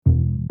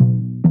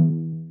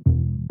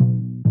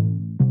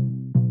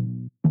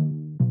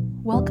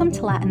Welcome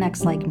to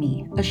Latinx Like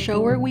Me, a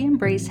show where we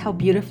embrace how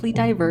beautifully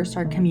diverse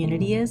our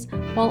community is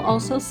while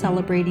also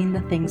celebrating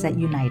the things that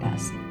unite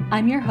us.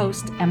 I'm your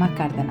host, Emma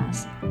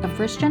Cárdenas, a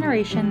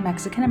first-generation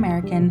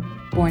Mexican-American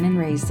born and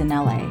raised in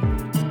LA.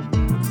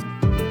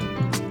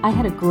 I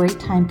had a great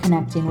time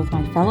connecting with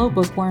my fellow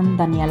bookworm,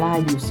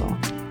 Daniela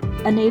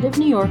Ayuso. A native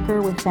New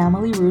Yorker with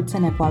family roots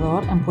in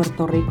Ecuador and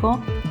Puerto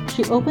Rico,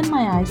 she opened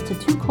my eyes to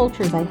two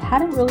cultures I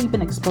hadn't really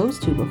been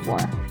exposed to before.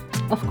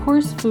 Of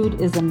course, food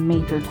is a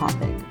major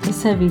topic. The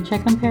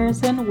ceviche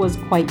comparison was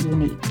quite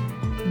unique.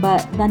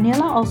 But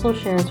Daniela also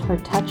shares her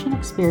touching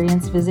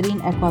experience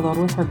visiting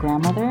Ecuador with her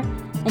grandmother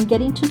and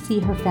getting to see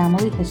her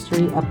family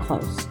history up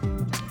close.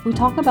 We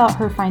talk about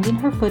her finding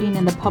her footing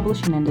in the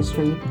publishing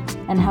industry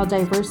and how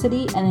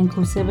diversity and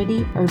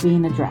inclusivity are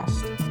being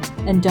addressed.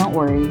 And don't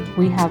worry,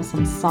 we have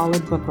some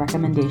solid book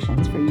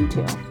recommendations for you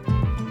too.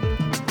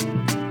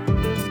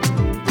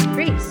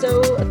 Great.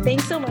 So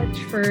thanks so much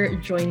for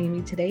joining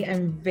me today.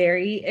 I'm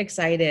very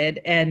excited,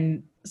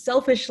 and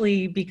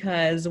selfishly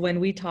because when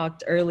we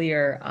talked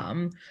earlier,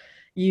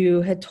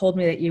 you had told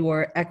me that you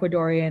were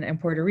Ecuadorian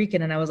and Puerto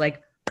Rican, and I was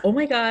like, oh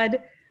my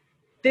God,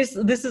 this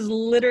is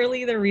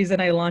literally the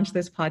reason I launched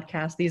this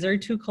podcast. These are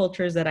two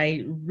cultures that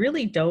I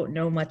really don't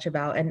know much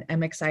about, and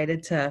I'm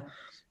excited to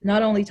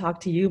not only talk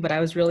to you, but I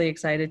was really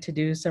excited to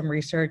do some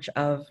research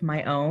of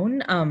my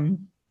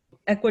own.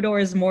 Ecuador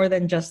is more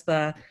than just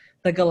the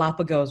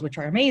Galapagos, which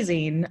are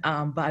amazing,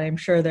 but I'm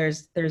sure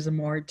there's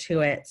more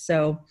to it.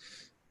 So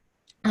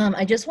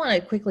I just want to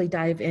quickly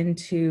dive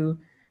into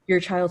your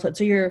childhood.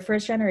 So you're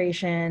first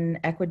generation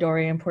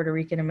Ecuadorian, Puerto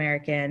Rican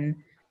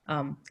American.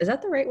 Is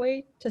that the right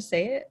way to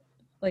say it?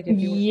 Like, if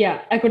you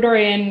Yeah,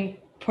 Ecuadorian,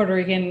 Puerto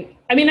Rican.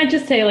 I mean, I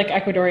just say like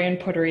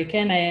Ecuadorian, Puerto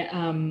Rican.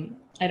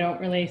 I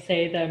don't really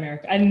say the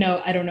American.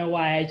 I don't know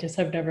why. I just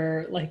have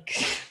never like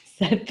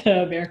said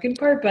the American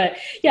part, but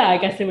yeah, I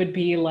guess it would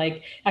be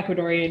like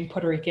Ecuadorian,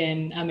 Puerto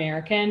Rican,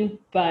 American.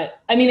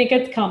 But I mean, it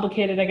gets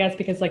complicated, I guess,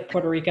 because like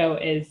Puerto Rico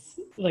is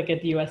like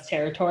a U.S.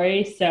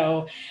 territory.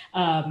 So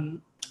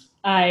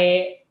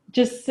I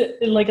just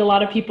like a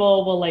lot of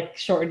people will like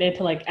shorten it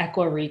to like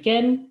Ecuador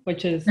Rican,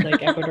 which is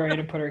like Ecuadorian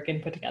and Puerto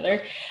Rican put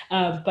together.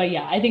 But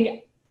yeah, I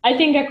think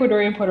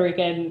Ecuadorian, Puerto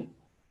Rican,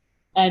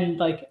 and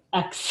like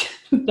X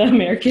the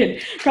American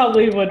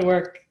probably would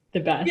work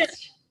the best. Yeah.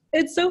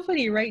 It's so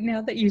funny right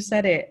now that you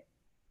said it.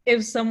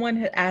 If someone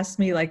had asked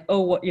me like, oh,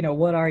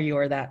 what are you?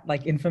 Or that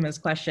like infamous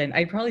question,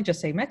 I'd probably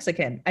just say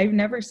Mexican. I've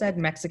never said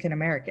Mexican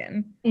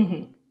American,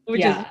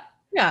 which is,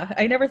 yeah,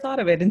 I never thought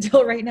of it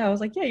until right now. I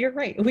was like, yeah, you're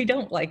right. We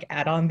don't like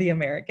add on the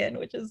American,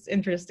 which is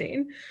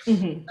interesting.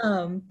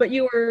 But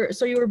you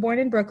were born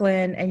in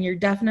Brooklyn, and you're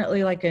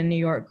definitely like a New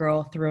York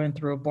girl through and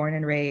through, born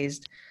and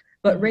raised,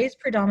 but raised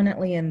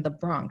predominantly in the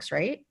Bronx,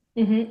 right?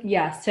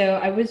 Yeah, so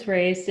I was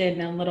raised in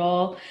a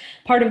little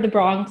part of the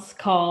Bronx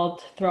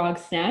called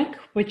Throgs Neck,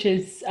 which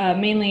is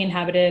mainly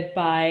inhabited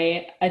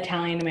by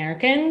Italian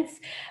Americans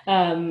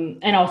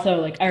and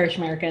also like Irish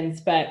Americans.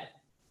 But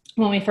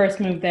when we first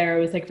moved there,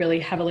 it was like really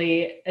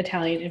heavily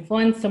Italian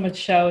influenced, so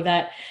much so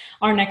that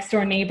our next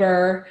door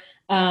neighbor,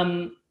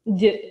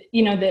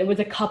 there was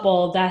a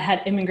couple that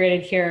had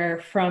immigrated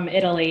here from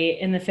Italy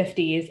in the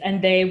 50s,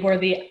 and they were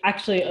the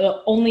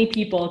only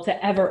people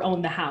to ever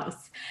own the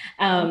house.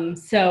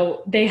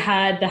 So they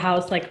had the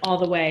house like all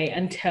the way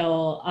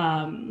until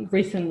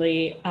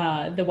recently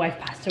the wife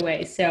passed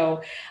away.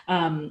 So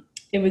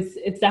it was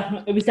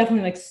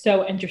definitely like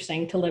so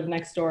interesting to live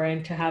next door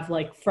and to have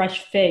like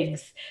fresh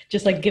figs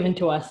just like given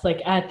to us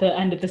like at the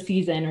end of the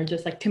season, or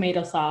just like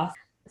tomato sauce.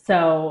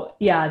 So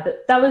yeah,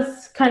 that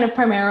was kind of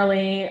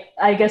primarily,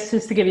 I guess,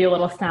 just to give you a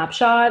little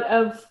snapshot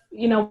of,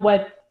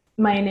 what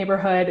my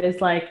neighborhood is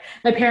like.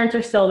 My parents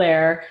are still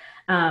there,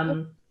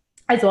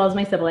 as well as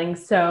my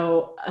siblings.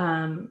 So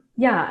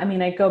yeah, I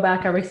mean, I go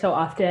back every so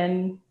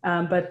often,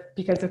 but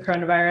because of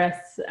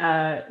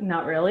coronavirus,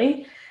 not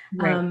really.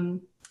 Right.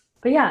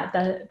 But yeah,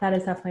 that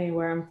is definitely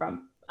where I'm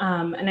from.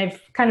 And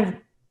I've kind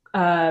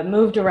of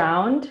moved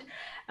around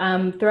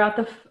throughout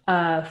the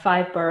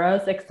 5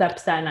 boroughs except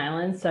Staten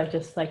Island. So I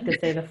just like to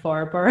say the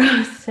 4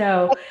 boroughs.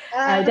 So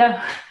I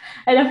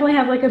definitely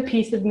have like a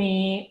piece of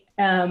me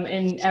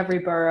in every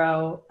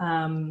borough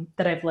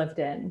that I've lived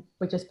in,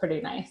 which is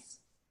pretty nice.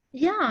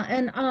 Yeah,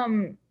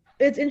 and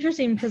it's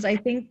interesting because I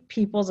think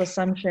people's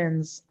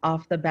assumptions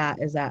off the bat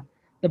is that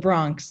the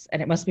Bronx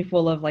and it must be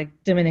full of like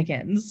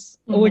Dominicans,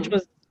 which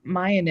was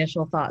my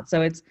initial thought.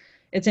 So it's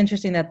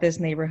interesting that this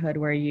neighborhood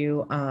where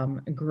you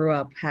grew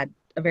up had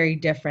a very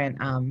different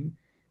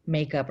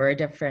makeup or a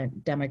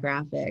different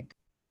demographic.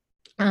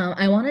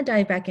 I want to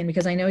dive back in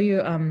because I know you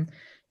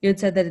had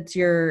said that it's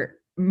your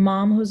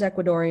mom who's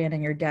Ecuadorian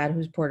and your dad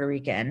who's Puerto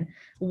Rican.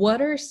 What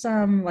are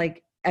some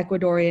like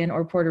Ecuadorian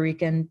or Puerto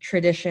Rican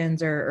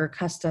traditions or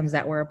customs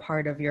that were a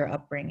part of your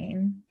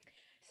upbringing?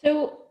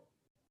 So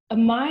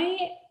my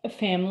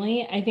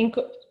family, I think,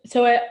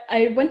 so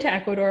I went to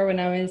Ecuador when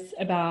I was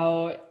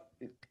about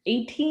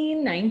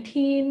 18,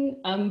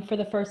 19, for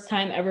the first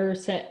time ever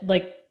since,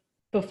 like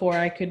before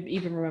I could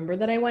even remember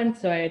that I went.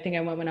 So I think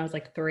I went when I was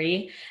like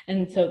 3.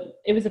 And so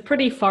it was a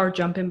pretty far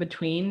jump in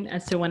between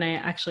as to when I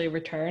actually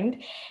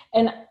returned.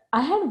 And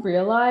I had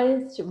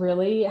realized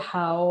really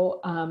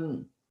how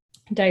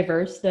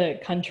diverse the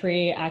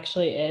country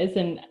actually is.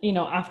 And,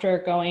 after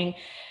going,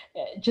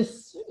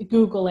 just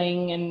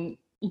Googling and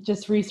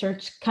just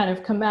research kind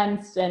of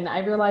commenced, and I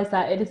realized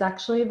that it is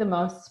actually the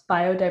most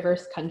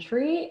biodiverse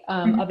country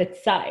Mhm. of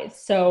its size.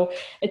 So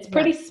it's Yeah.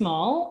 pretty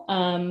small,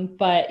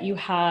 but you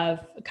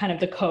have kind of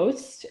the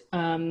coast,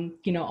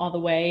 all the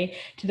way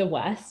to the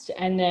west,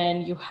 and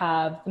then you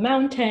have the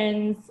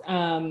mountains,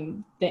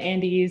 the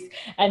Andes,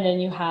 and then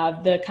you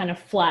have the kind of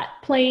flat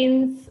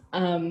plains,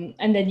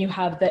 and then you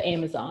have the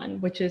Amazon,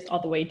 which is all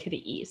the way to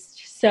the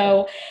east.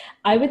 So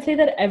I would say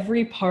that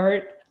every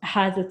part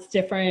has its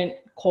different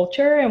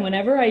culture. And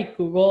whenever I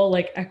Google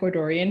like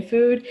Ecuadorian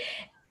food,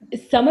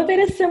 some of it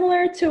is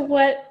similar to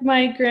what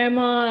my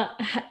grandma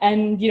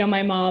and,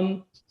 my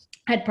mom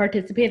had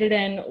participated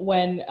in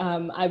when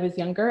I was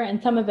younger.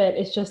 And some of it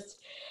is just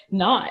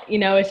not,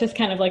 it's just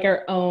kind of like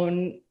our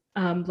own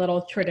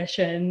little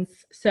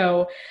traditions.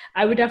 So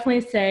I would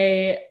definitely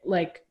say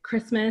like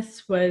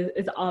Christmas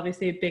is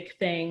obviously a big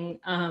thing.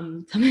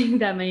 Something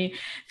that my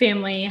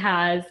family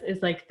has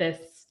is like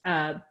this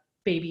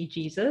baby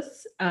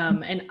Jesus.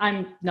 And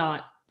I'm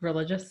not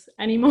religious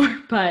anymore,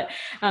 but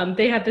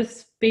they have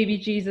this baby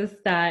Jesus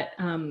that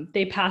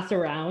they pass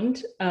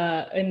around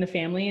in the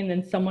family, and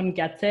then someone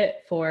gets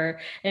it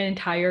for an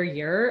entire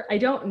year. I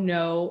don't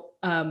know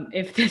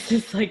if this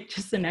is like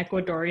just an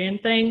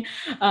Ecuadorian thing,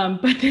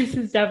 but this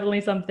is definitely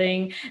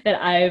something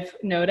that I've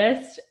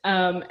noticed.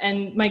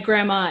 And my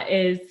grandma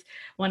is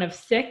one of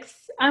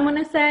 6, I want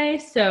to say.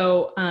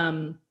 So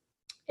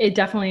it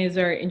definitely is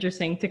very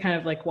interesting to kind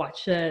of like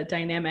watch the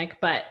dynamic.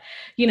 But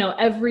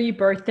every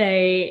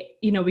birthday,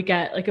 we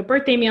get like a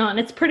birthday meal, and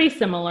it's pretty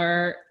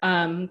similar,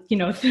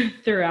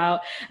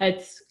 throughout.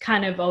 It's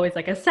kind of always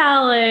like a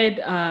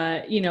salad,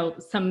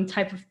 some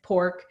type of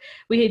pork.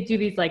 We do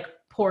these like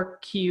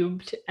pork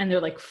cubed, and they're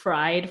like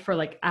fried for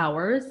like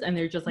hours, and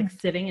they're just like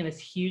sitting in this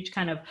huge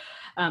kind of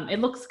it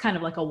looks kind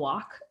of like a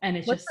wok, and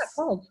it's What's that just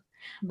called?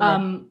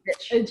 The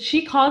dish,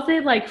 she calls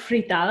it like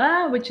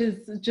fritada, which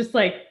is just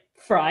like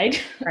fried.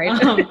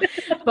 right?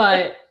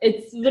 But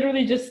it's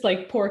literally just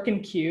like pork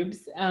in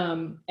cubes.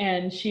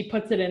 And she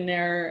puts it in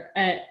there.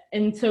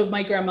 And so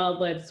my grandma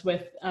lives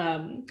with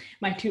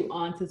my 2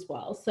 aunts as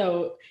well.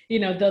 So,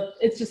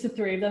 it's just the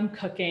 3 of them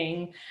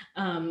cooking.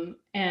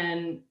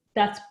 And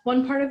that's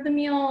one part of the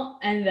meal.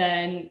 And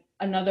then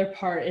another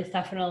part is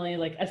definitely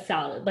like a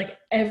salad. Like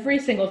every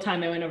single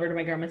time I went over to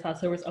my grandma's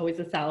house, there was always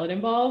a salad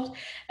involved.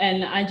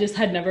 And I just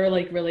had never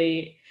like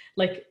really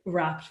like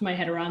wrapped my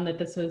head around that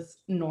this was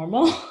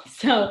normal.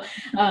 So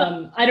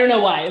I don't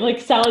know why.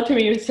 Like salad to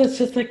me was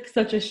just like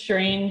such a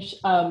strange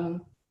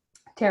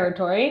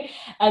territory.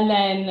 And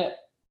then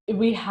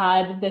we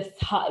had this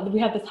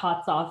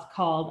hot sauce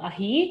called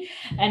ají,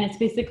 and it's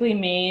basically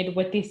made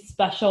with these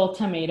special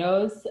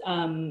tomatoes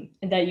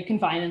that you can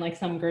find in like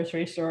some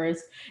grocery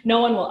stores. No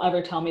one will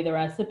ever tell me the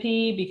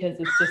recipe because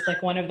it's just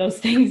like one of those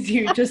things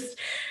you just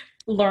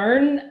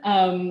learn,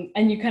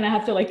 and you kind of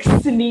have to like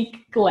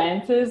sneak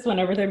glances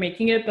whenever they're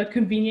making it, but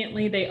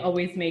conveniently they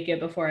always make it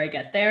before I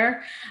get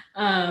there.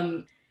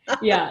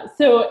 Yeah,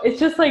 so it's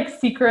just like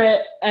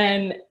secret,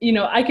 and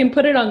I can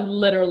put it on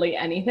literally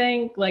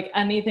anything, like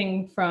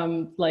anything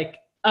from like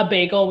a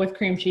bagel with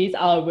cream cheese.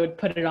 I would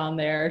put it on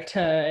there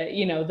to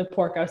the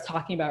pork I was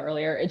talking about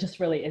earlier. It just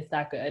really is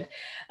that good.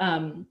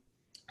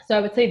 So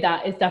I would say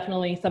that is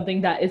definitely something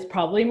that is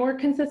probably more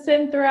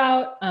consistent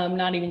throughout,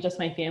 not even just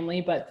my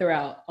family, but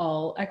throughout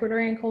all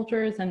Ecuadorian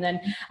cultures. And then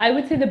I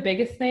would say the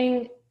biggest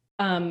thing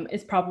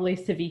is probably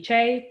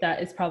ceviche.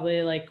 That is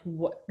probably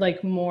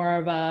like more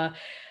of a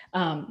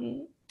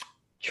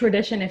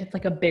tradition if it's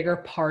like a bigger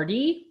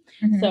party.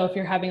 Mhm. So if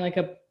you're having like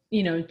a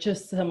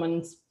just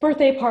someone's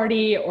birthday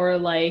party, or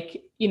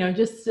like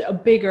just a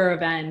bigger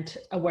event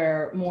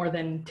where more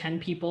than 10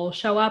 people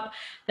show up,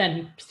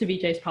 then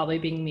ceviche is probably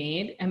being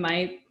made. And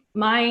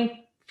my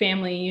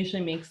family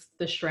usually makes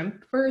the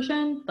shrimp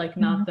version, like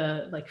not Mhm.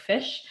 the like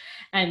fish.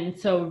 And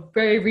so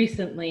very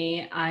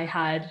recently I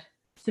had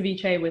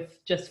ceviche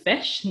with just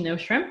fish, no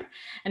shrimp,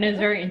 and it was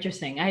very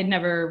interesting. I had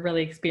never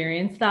really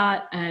experienced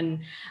that. And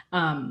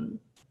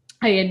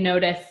I had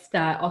noticed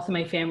that also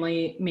my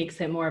family makes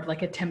it more of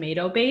like a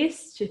tomato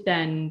based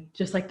than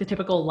just like the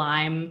typical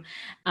lime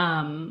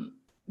Yeah,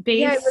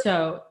 base.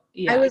 So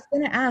I yeah. was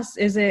gonna ask,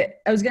 I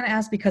was gonna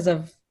ask because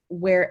of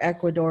where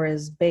Ecuador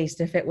is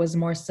based, if it was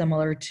more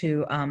similar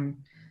to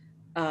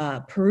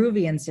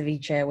Peruvian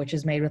ceviche, which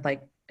is made with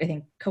like I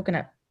think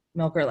coconut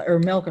milk or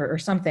milk or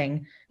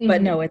something.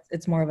 But no, Mhm.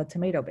 it's more of a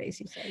tomato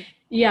base, you said.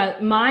 Yeah,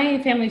 my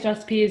family's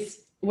recipe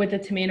is with a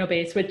tomato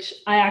base, which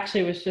I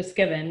actually was just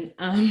given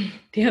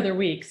the other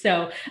week.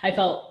 So I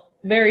felt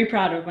very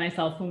proud of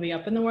myself moving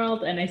up in the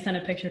world. And I sent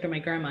a picture to my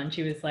grandma and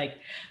she was like,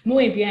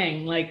 muy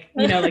bien, like,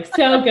 like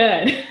so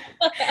good.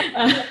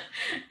 uh,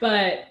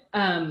 but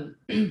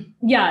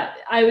yeah,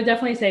 I would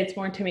definitely say it's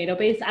more tomato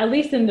based, at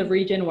least in the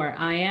region where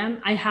I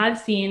am. I have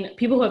seen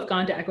people who have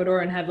gone to Ecuador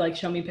and have like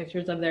shown me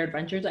pictures of their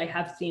adventures. I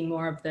have seen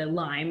more of the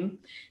lime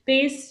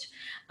based.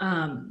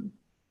 Um,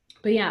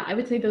 but yeah, I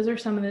would say those are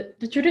some of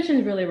the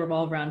traditions really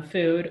revolve around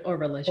food or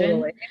Totally.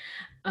 religion.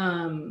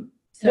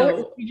 What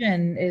So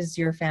region is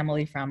your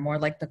family from? More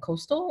like the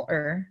coastal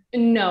or?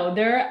 no,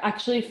 they're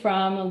actually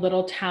from a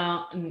little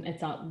town.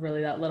 It's not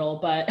really that little,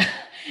 but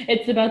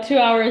it's about 2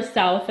 hours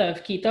south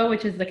of Quito,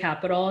 which is the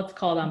capital. It's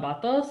called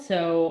Ambato.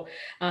 So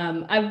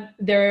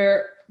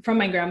they're from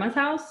my grandma's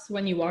house.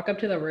 When you walk up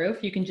to the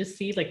roof, you can just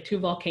see like two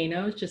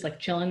volcanoes just like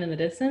chilling in the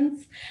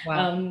distance,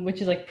 Wow.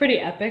 which is like pretty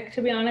epic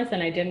to be honest.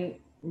 And I didn't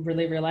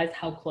really realize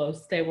how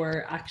close they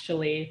were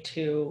actually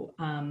to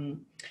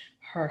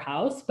her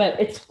house, but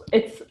it's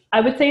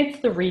I would say it's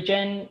the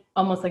region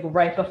almost like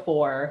right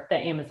before the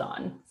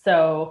Amazon.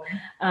 So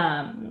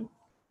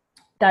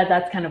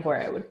that's kind of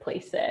where I would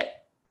place it.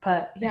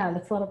 But yeah,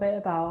 that's a little bit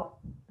about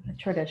the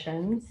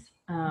traditions.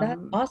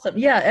 That's awesome.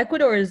 Yeah,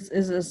 Ecuador is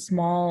a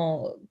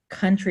small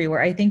country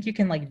where I think you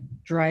can like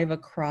drive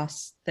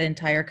across the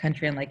entire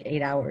country in like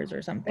 8 hours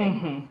or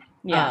something.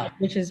 Yeah.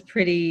 Which is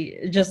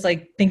pretty, just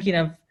like thinking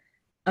of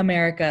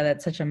America,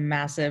 that's such a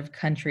massive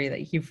country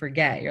that you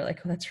forget. You're like,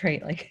 oh, that's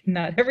right. Like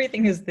not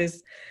everything is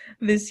this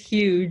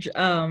huge.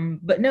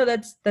 But no,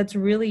 that's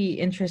really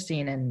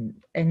interesting.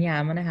 And yeah,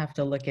 I'm gonna have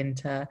to look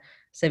into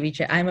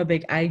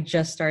ceviche. I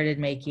just started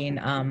making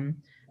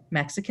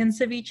Mexican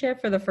ceviche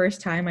for the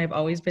first time. I've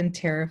always been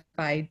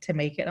terrified to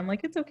make it. I'm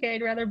like, it's okay,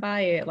 I'd rather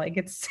buy it. Like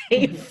it's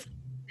safe.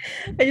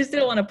 I just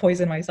didn't want to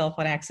poison myself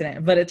on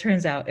accident. But it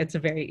turns out it's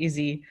very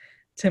easy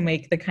to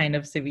make the kind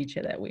of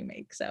ceviche that we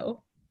make.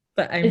 So,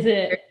 but Is I'm very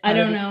it? I proud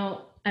of don't you.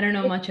 know. I don't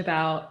know much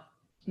about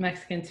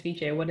Mexican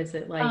ceviche. What is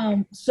it like?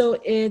 So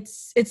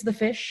it's the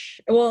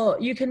fish. Well,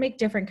 you can make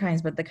different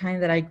kinds, but the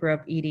kind that I grew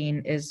up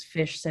eating is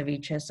fish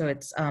ceviche. So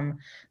it's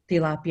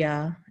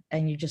tilapia,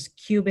 and you just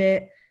cube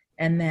it,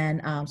 and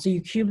then so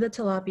you cube the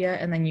tilapia,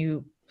 and then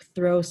you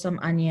throw some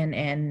onion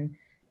in,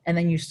 and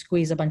then you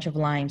squeeze a bunch of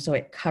lime so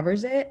it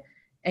covers it,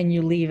 and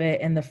you leave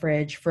it in the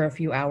fridge for a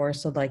few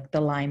hours so like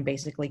the lime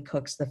basically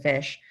cooks the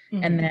fish,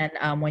 and Mm-hmm.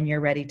 then when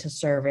you're ready to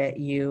serve it,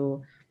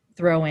 you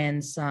throw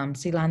in some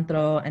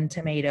cilantro and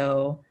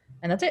tomato,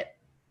 and that's it.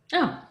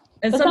 Oh,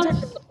 And that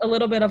sometimes sounds. a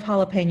little bit of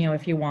jalapeno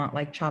if you want,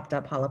 like chopped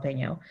up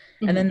jalapeno.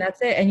 And then Mhm.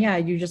 that's it. And yeah,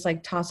 you just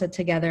like toss it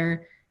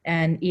together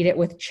and eat it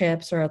with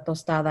chips or a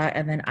tostada.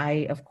 And then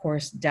I, of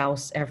course,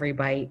 douse every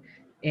bite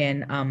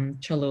in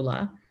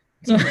Cholula.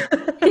 So,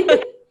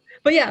 Mhm.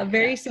 but yeah, Yeah.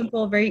 very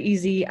simple, very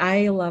easy.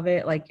 I love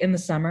it. Like in the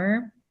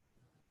summer,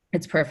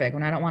 it's perfect.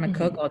 When I don't want to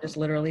cook, Mhm. I'll just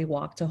literally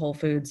walk to Whole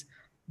Foods,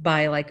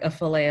 buy like a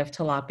fillet of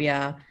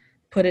tilapia,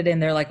 put it in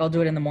there. Like I'll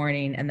do it in the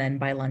morning, and then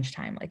by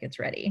lunchtime, like it's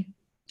ready.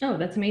 Oh,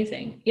 that's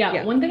amazing. Yeah,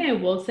 Yeah. one thing I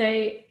will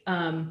say,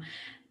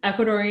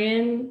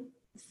 Ecuadorians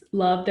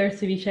love their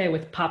ceviche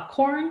with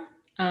popcorn.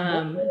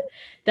 What?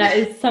 That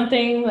is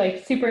something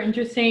like super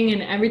interesting,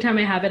 and every time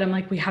I have it, I'm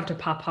like, we have to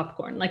pop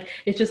popcorn. Like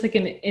it's just like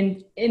an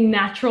in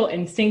natural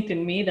instinct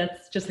in me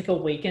that's just like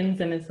awakens,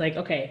 and it's like,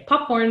 okay,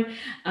 popcorn.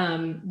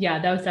 Yeah,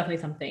 that was definitely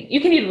something.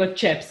 You can eat it with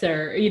chips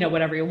or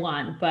whatever you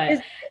want, but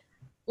Is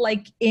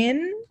like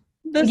in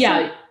the city.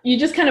 yeah, you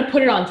just kind of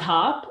put it on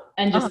top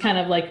and Uh-huh. just kind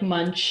of like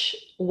munch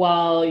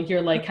while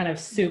you're like kind of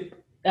soup.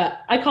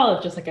 I call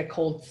it just like a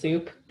cold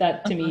soup.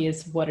 That to Uh-huh. me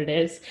is what it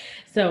is.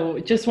 So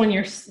just when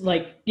you're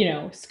like,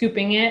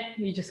 scooping it,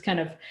 you just kind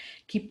of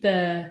keep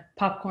the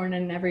popcorn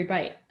in every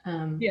bite.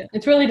 Yeah.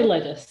 It's really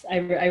delicious. I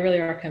really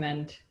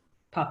recommend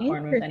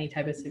popcorn with Interesting. any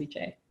type of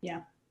ceviche.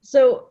 Yeah.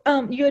 So,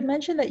 you had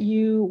mentioned that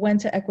you went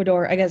to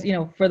Ecuador, I guess,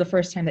 for the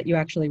first time that you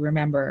actually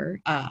remember,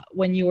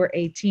 when you were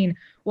 18.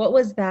 What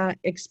was that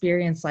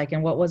experience like,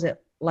 and what was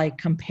it like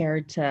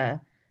compared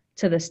to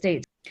the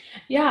States?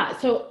 Yeah,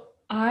 so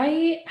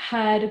I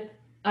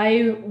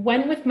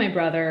went with my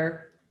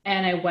brother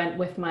and I went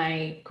with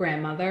my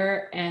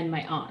grandmother and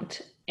my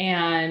aunt.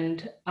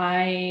 And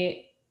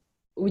I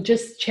would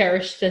just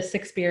cherish this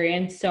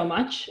experience so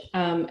much.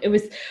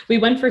 We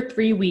went for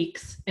 3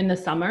 weeks in the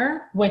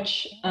summer,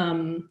 which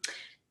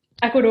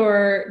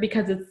Ecuador,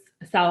 because it's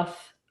south,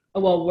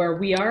 well, where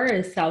we are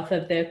is south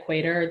of the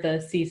equator,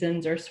 the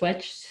seasons are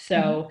switched. Mhm.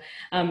 So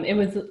it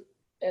was,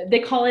 they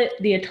call it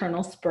the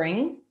eternal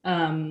spring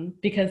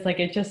because like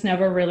it just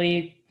never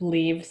really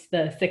leaves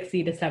the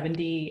 60 to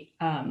 70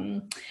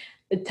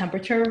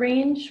 temperature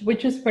range,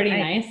 which is pretty I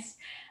nice.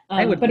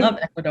 I would love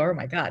But Ecuador. Oh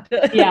my God.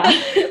 yeah,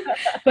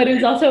 but it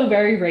was also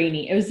very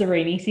rainy. It was the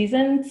rainy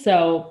season.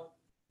 So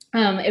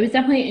it was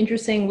definitely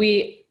interesting.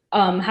 We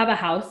have a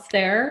house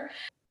there.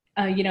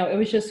 It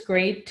was just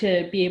great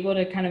to be able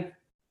to kind of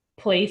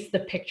place the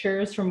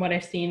pictures from what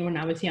I've seen when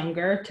I was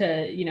younger to,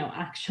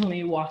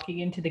 actually walking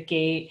into the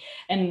gate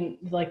and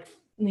like,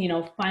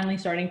 finally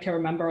starting to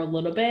remember a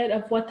little bit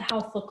of what the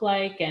house looked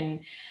like. And,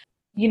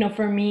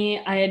 for me,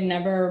 I had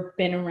never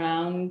been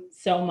around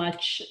so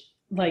much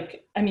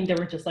like, I mean, there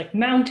were just like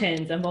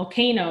mountains and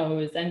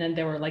volcanoes, and then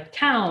there were like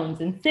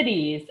towns and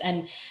cities,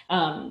 and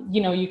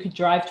you know, you could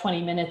drive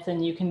 20 minutes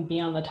and you can be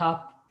on the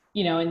top,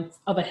 you know,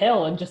 of a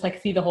hill and just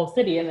like see the whole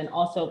city, and then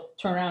also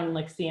turn around and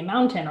like see a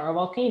mountain or a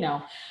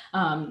volcano.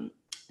 um,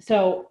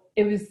 so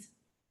it was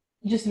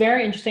just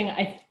very interesting.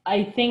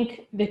 I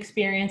think the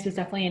experience was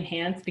definitely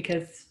enhanced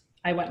because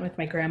I went with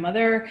my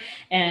grandmother,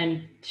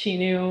 and she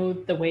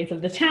knew the ways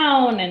of the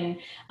town. And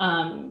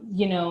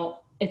you know,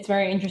 it's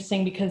very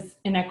interesting because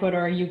in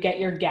Ecuador you get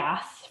your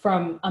gas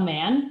from a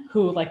man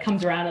who like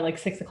comes around at like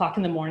 6 o'clock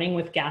in the morning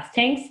with gas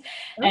tanks,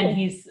 and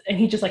Oh,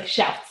 he just like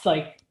shouts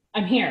like,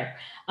 I'm here.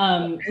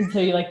 And so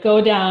you like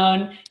go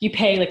down, you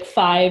pay like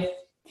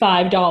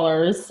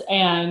 $5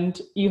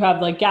 and you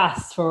have like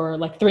gas for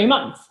like 3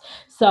 months.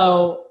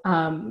 So,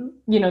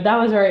 you know, that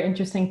was very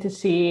interesting to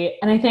see.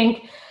 And I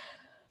think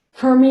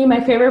for me, my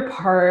favorite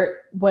part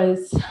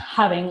was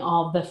having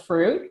all the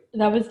fruit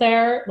that was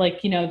there.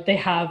 Like, you know, they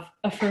have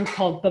a fruit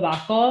called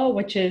babaco,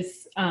 which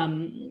is,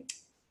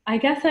 I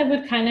guess I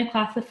would kind of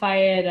classify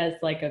it as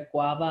like a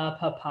guava,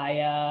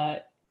 papaya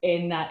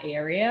in that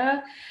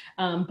area.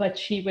 But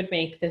she would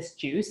make this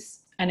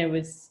juice, and it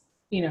was,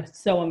 you know,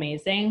 so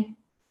amazing.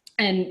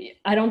 And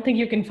I don't think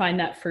you can find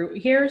that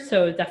fruit here.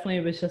 So definitely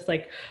it was just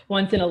like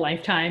once in a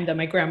lifetime that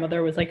my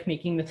grandmother was like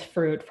making this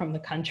fruit from the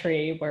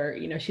country where,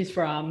 you know, she's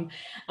from.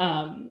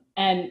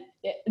 And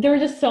there were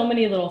just so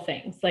many little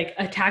things. Like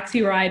a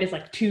taxi ride is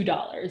like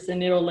 $2,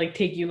 and it'll like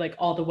take you like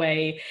all the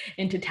way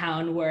into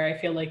town, where I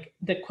feel like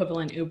the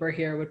equivalent Uber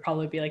here would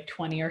probably be like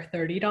 20 or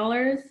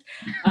 $30.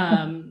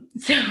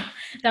 So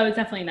that was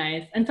definitely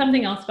nice. And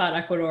something else about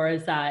Ecuador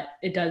is that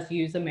it does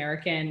use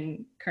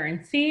American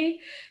currency.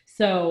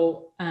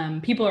 So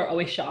people are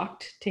always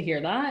shocked to hear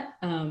that,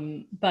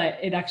 but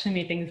it actually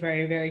made things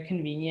very, very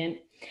convenient.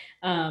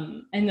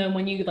 And then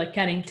when you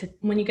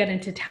get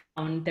into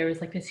town, there was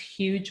like this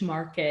huge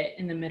market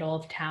in the middle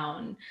of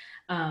town,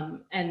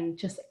 and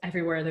just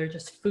everywhere there are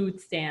just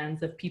food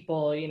stands of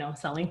people, you know,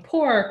 selling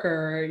pork,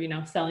 or you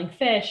know, selling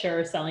fish,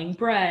 or selling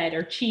bread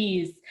or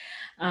cheese.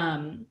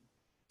 Um,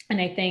 and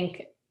I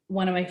think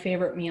one of my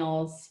favorite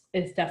meals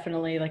is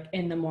definitely like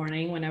in the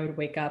morning when I would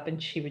wake up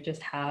and she would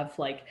just have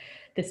like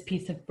this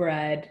piece of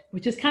bread,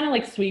 which is kind of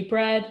like sweet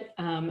bread.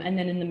 And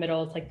then in the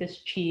middle, it's like this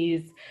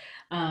cheese.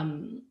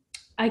 Um,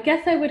 I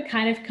guess I would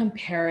kind of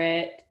compare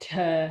it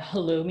to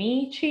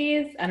halloumi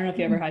cheese. I don't know if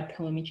you ever had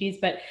halloumi cheese,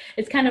 but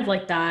it's kind of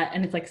like that.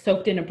 And it's like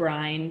soaked in a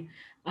brine.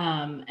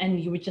 And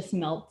you would just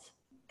melt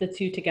the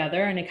two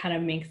together, and it kind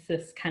of makes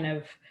this kind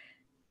of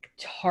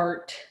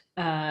tart,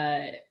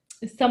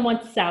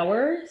 somewhat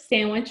sour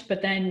sandwich,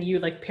 but then you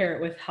like pair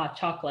it with hot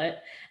chocolate,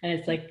 and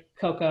it's like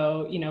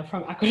cocoa, you know,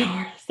 from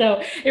Ecuador.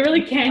 So it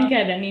really can't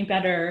get any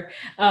better.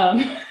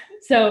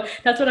 So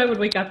that's what I would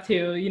wake up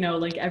to, you know,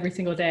 like every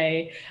single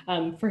day,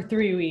 for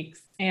 3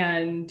 weeks.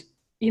 And,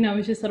 you know, it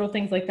was just little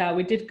things like that.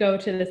 We did go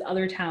to this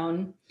other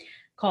town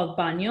called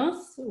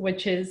Baños,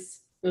 which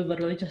is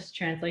literally just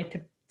translate to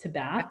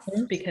baths,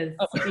 bathrooms. because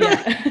Oh.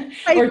 yeah,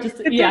 I, or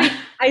just, it's yeah. funny.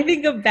 I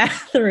think of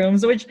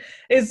bathrooms, which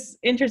is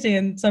interesting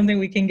and something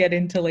we can get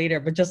into later,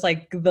 but just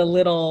like the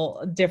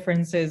little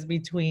differences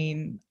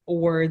between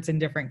words in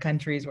different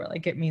countries where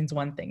like it means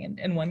one thing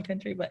in one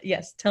country. But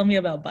yes, tell me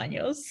about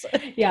baños.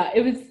 Yeah,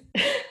 it was.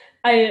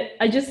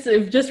 I just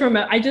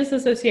remember, I just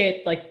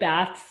associate like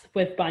baths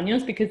with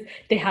baños because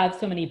they have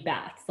so many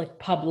baths, like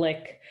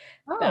public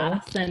Oh.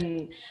 baths.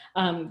 And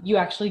you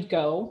actually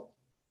go,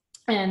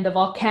 and the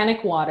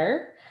volcanic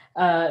water,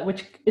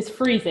 which is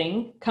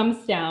freezing,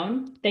 comes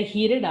down. They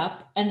heat it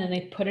up, and then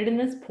they put it in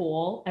this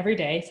pool every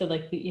day. So,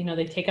 like, you know,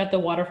 they take out the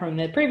water from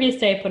the previous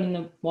day, put in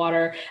the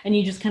water, and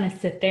you just kind of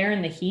sit there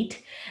in the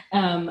heat,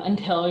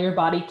 until your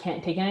body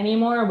can't take it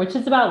anymore, which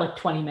is about like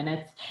 20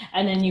 minutes.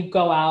 And then you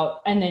go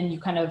out, and then you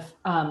kind of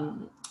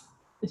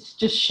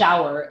just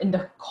shower in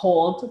the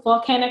cold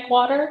volcanic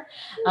water.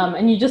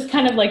 And you just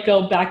kind of like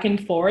go back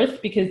and forth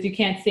because you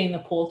can't stay in the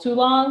pool too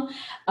long.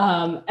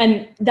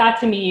 And that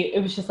to me, it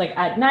was just like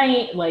at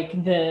night,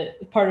 like the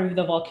part of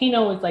the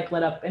volcano was like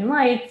lit up in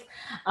lights.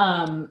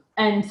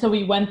 And so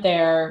we went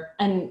there,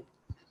 and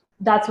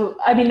that's what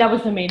I mean, that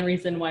was the main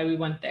reason why we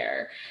went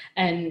there.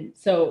 And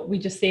so we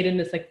just stayed in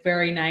this like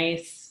very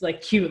nice,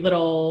 like cute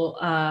little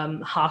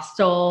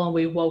hostel.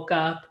 We woke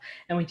up,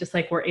 and we just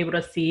like were able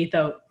to see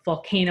the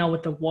volcano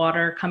with the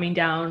water coming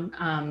down.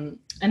 And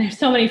there's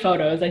so many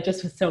photos. I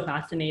just was so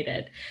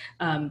fascinated.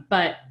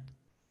 But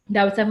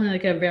that was definitely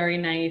like a very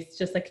nice,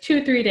 just like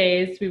 2 3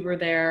 days we were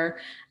there.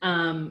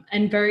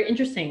 And very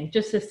interesting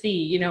just to see,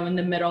 you know, in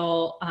the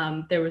middle,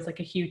 there was like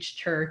a huge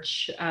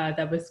church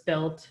that was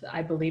built,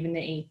 I believe, in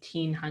the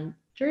 1800s,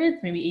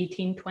 maybe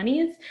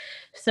 1820s.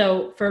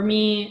 So for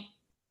me,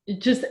 it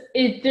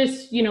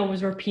just, you know,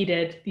 was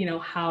repeated, you know,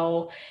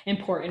 how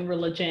important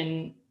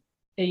religion,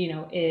 you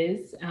know,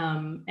 is.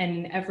 And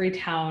in every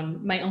town,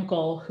 my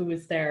uncle, who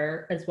was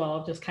there as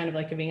well, just kind of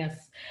like giving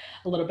us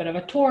a little bit of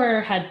a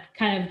tour, had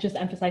kind of just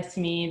emphasized to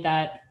me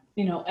that,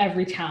 you know,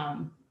 every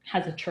town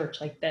has a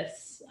church like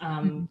this,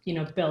 you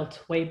know,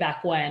 built way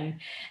back when.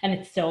 And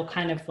it's still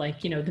kind of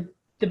like, you know,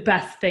 the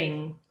best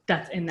thing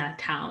that's in that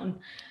town.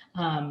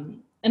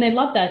 And I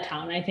love that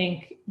town. I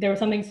think there was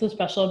something so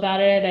special about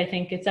it. I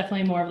think it's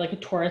definitely more of like a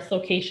tourist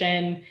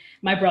location.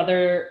 My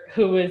brother,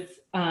 who is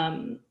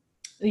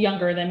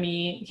younger than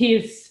me, he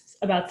is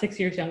about 6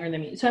 years younger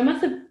than me. So I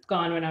must have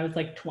gone when I was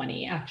like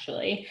 20,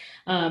 actually,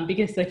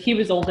 because like he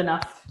was old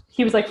enough.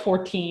 He was like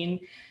 14,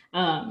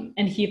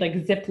 and he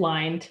like zip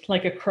lined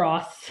like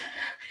across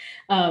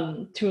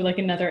to like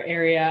another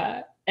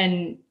area,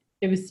 and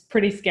it was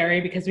pretty scary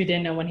because we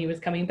didn't know when he was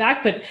coming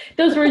back, but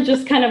those were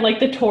just kind of like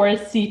the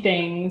touristy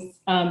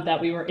things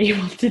that we were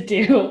able to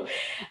do.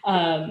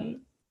 And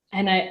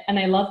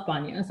I love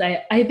Banos.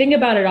 I think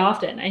about it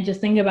often. I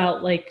just think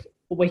about like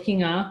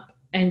waking up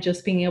and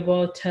just being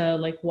able to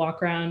like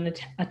walk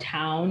around a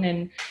town,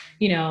 and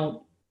you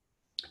know,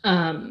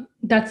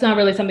 that's not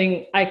really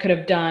something I could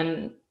have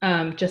done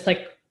just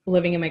like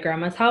living in my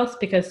grandma's house,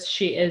 because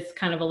she is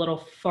kind of a little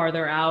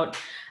farther out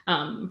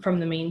from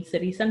the main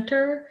city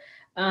center.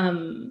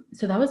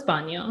 So that was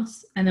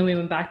Baños. And then we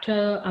went back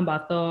to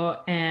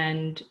Ambato,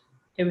 and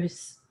it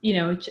was, you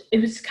know,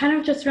 it was kind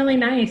of just really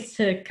nice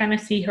to kind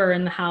of see her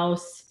in the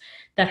house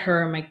that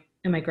her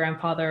and my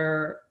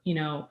grandfather, you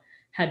know,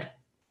 had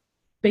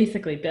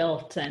basically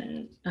built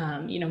and,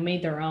 you know,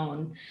 made their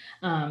own.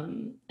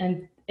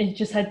 And it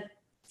just had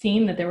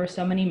seen that there were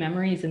so many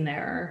memories in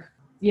there.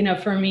 You know,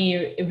 for me,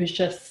 it was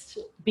just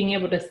being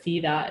able to see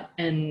that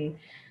and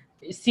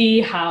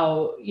see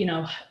how, you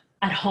know,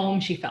 at home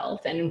she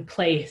felt and in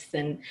place,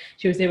 and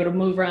she was able to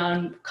move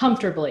around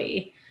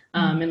comfortably,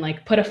 and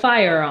like put a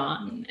fire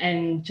on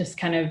and just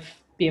kind of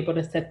be able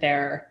to sit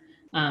there,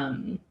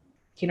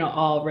 you know,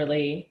 all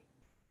really,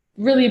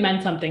 really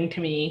meant something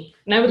to me.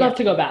 And I would love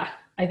to go back.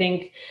 I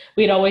think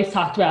we'd always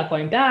talked about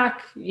going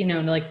back, you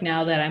know, like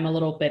now that I'm a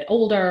little bit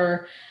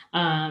older,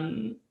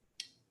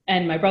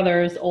 and my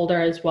brother's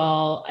older as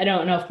well. I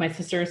don't know if my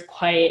sister's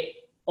quite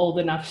old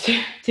enough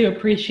to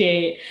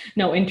appreciate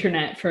no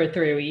internet for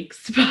 3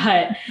 weeks,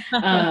 but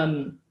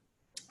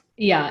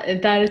yeah,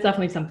 that is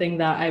definitely something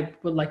that I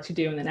would like to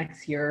do in the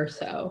next year or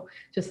so.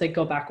 Just like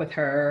go back with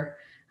her,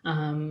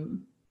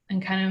 and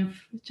kind of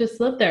just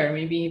live there,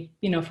 maybe,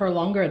 you know, for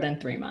longer than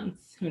 3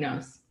 months. Who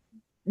knows?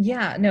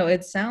 Yeah, no,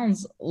 it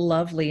sounds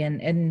lovely,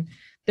 and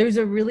there's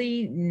a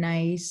really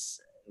nice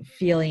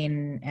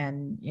feeling,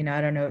 and you know,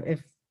 I don't know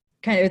if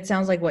kind of it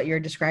sounds like what you're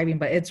describing,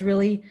 but it's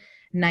really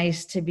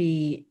nice to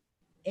be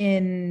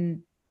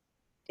in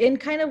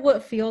kind of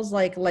what feels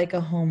like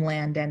a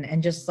homeland,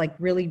 and just like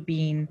really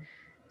being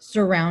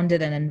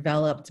surrounded and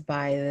enveloped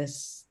by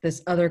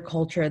this other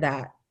culture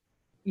that,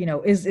 you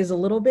know, is a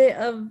little bit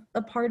of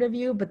a part of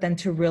you, but then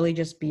to really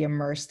just be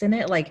immersed in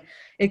it, like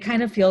it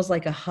kind of feels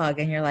like a hug,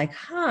 and you're like,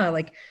 huh,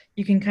 like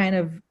you can kind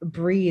of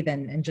breathe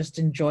and just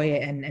enjoy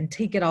it, and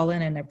take it all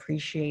in and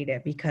appreciate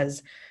it,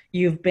 because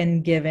you've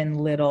been given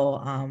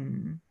little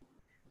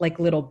like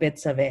little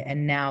bits of it,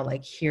 and now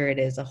like here it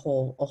is, a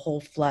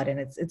whole flood, and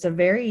it's a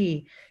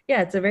very,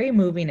 yeah, it's a very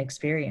moving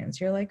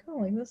experience. You're like, oh,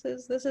 like this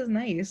is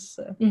nice.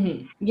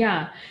 Mm-hmm.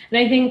 Yeah. And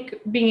I think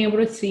being able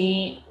to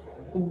see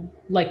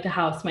like the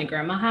house my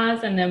grandma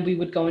has, and then we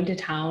would go into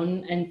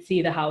town and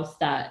see the house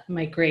that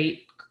my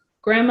great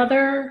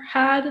grandmother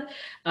had.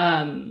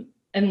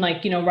 And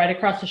like, you know, right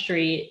across the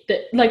street,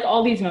 like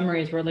all these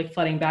memories were like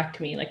flooding back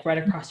to me, like right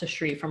across the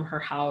street from her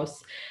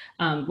house,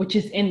 which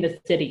is in the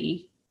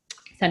city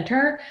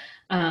center,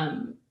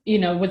 you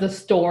know, with a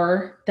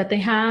store that they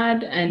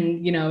had,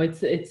 and you know,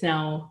 it's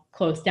now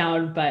closed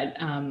down, but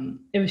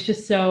it was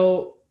just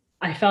so,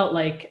 I felt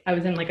like I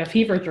was in like a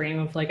fever dream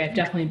of like, I've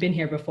definitely been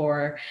here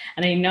before,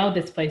 and I know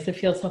this place, it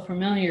feels so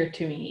familiar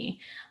to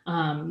me.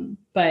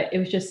 But it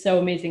was just so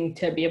amazing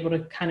to be able to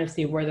kind of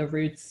see where the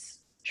roots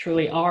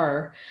truly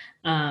are.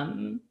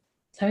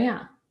 So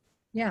yeah.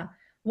 Yeah.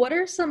 What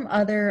are some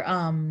other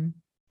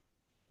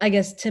I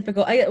guess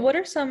typical, what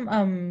are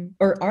some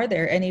or are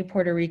there any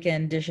Puerto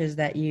Rican dishes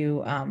that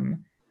you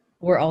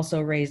were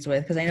also raised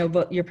with? Because I know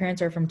both your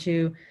parents are from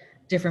two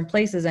different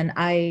places, and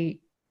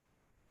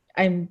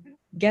I'm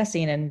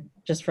guessing, and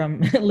just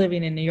from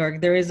living in New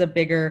York, there is a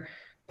bigger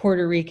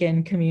Puerto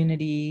Rican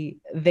community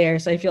there.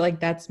 So I feel like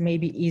that's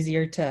maybe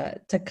easier to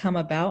come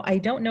about. I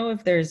don't know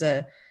if is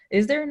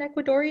there an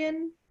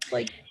Ecuadorian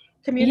like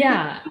community?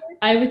 Yeah,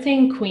 I would say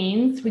in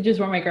Queens, which is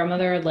where my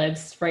grandmother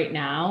lives right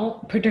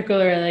now,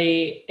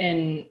 particularly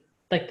in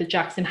like the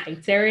Jackson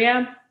Heights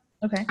area.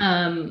 Okay.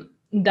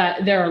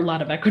 That there are a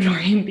lot of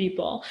Ecuadorian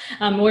people.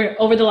 We're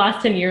over the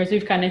last 10 years,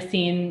 we've kind of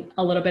seen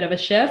a little bit of a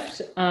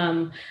shift,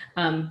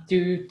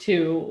 due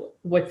to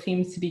what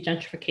seems to be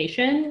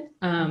gentrification.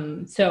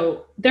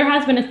 So there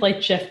has been a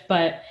slight shift,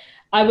 but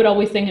I would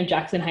always think of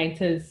Jackson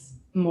Heights as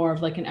more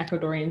of like an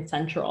Ecuadorian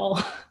central,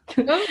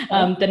 Okay.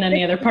 than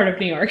any other part of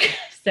New York.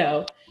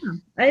 So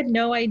I had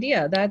no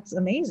idea. That's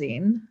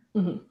amazing.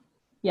 mhm.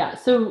 Yeah,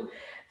 so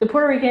the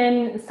Puerto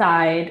Rican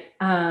side,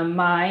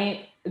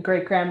 my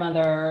great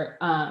grandmother,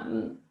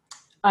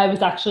 I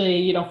was actually,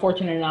 you know,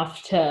 fortunate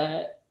enough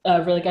to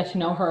really get to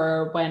know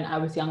her when I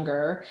was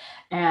younger,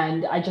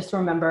 and I just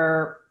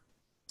remember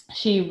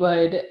she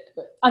would,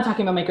 I'm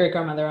talking about my great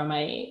grandmother on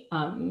my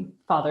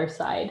father's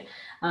side.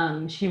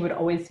 She would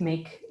always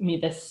make me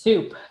this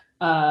soup.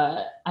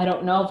 I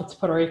don't know if it's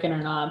Puerto Rican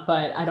or not,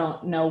 but I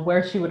don't know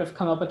where she would have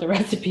come up with the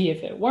recipe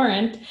if it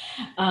weren't.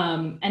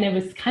 And it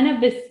was kind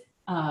of this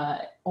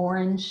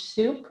orange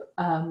soup,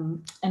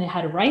 and it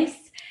had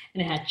rice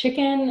and it had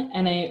chicken,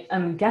 and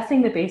I'm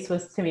guessing the base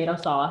was tomato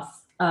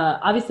sauce.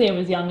 Obviously, I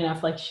was young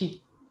enough, like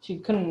she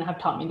couldn't have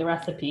taught me the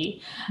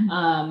recipe,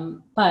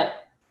 but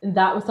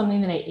that was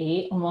something that I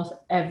ate almost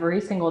every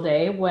single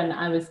day when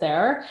I was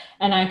there.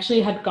 And I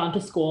actually had gone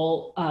to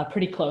school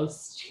pretty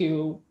close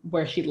to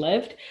where she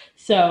lived.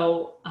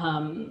 So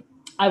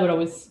I would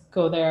always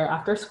go there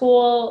after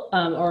school,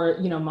 or,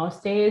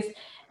 most days.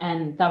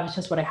 And that was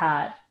just what I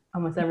had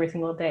almost every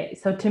single day.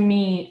 So to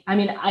me, I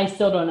mean, I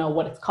still don't know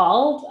what it's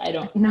called. I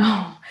don't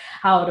know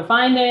how to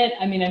find it.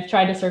 I mean, I've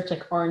tried to search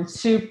like orange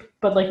soup,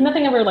 but like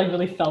nothing ever like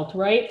really felt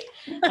right.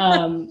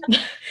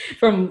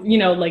 From,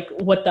 like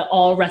what the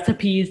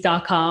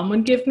allrecipes.com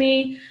would give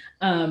me.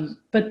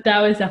 But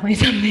that was definitely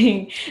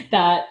something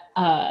that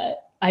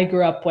I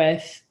grew up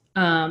with.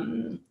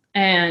 And,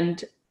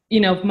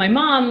 my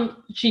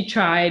mom, she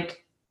tried,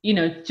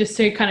 just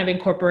to kind of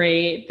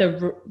incorporate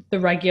the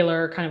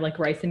regular kind of like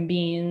rice and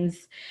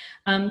beans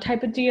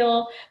type of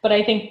deal. But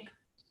I think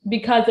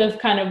because of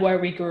kind of where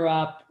we grew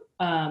up,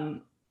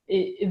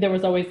 there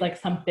was always like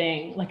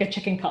something like a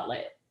chicken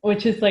cutlet,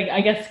 which is like,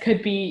 I guess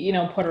could be,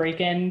 Puerto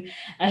Rican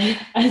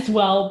as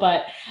well.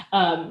 But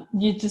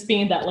you just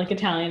being in that like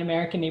Italian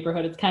American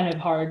neighborhood, it's kind of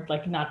hard,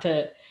 like not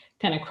to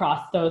kind of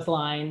cross those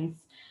lines.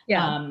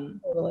 Yeah,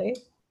 totally.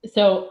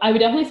 So I would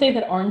definitely say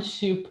that orange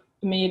soup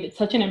made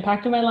such an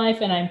impact in my life,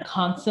 and I'm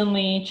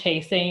constantly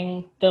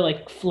chasing the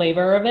like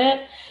flavor of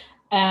it.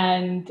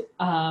 And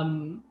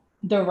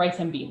the rice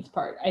and beans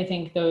part. I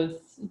think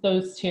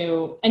those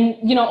two, and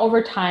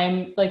over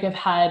time, like I've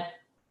had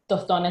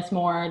tostones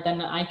more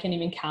than I can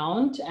even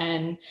count.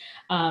 And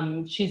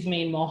she's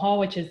made mojo,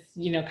 which is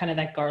kind of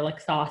that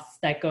garlic sauce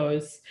that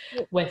goes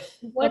with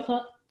What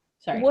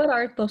sorry. what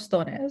are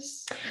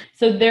tostones?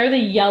 So they're the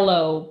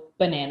yellow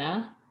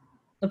banana.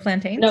 The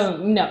plantains?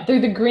 No, they're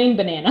the green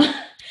banana.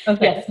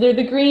 Okay. Yes, they're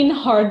the green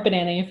hard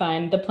banana you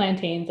find, the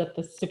plantains at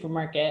the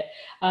supermarket.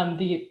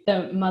 The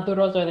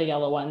maduros are the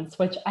yellow ones,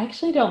 which I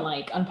actually don't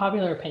like,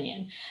 unpopular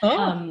opinion.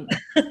 Oh.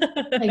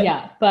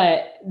 Yeah,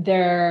 but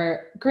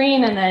they're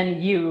green, and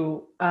then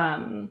you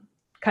kind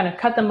of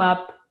cut them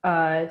up,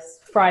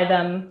 fry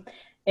them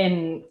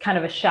in kind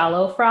of a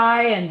shallow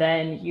fry, and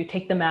then you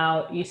take them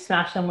out, you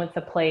smash them with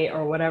a plate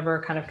or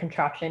whatever kind of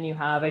contraption you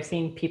have. I've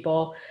seen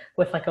people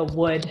with like a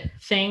wood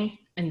thing,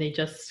 and they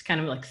just kind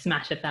of like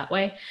smash it that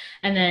way.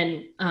 And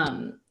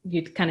then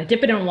you kind of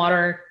dip it in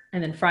water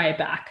and then fry it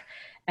back.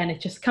 And it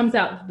just comes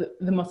out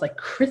the most like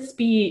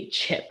crispy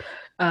chip.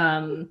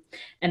 And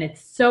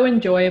it's so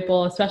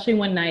enjoyable, especially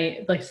when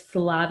I like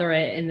slather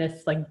it in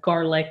this like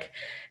garlic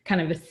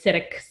kind of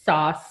acidic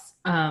sauce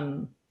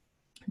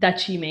that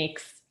she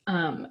makes.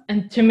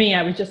 And to me,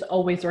 I would just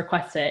always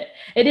request it.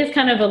 It is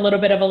kind of a little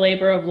bit of a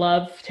labor of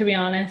love, to be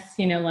honest,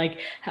 like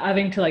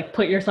having to like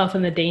put yourself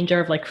in the danger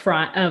of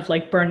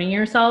like burning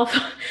yourself.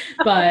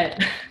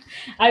 But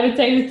I would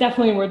say it was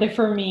definitely worth it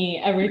for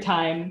me every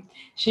time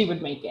she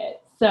would make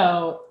it.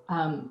 So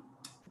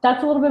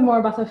that's a little bit more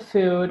about the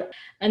food.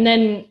 And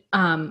then,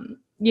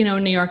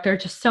 New York, there are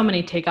just so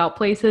many takeout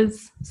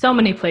places, so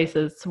many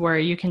places where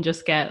you can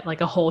just get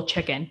like a whole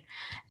chicken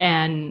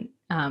and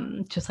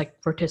just like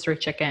rotisserie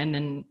chicken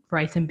and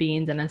rice and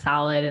beans and a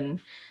salad. And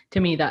to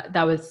me, that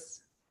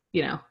was,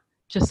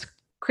 just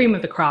cream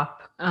of the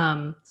crop,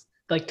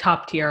 like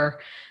top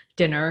tier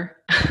dinner.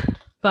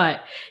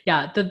 But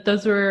yeah,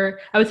 those were,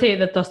 I would say,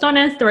 the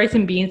tostones, the rice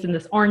and beans, and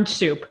this orange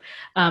soup.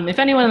 If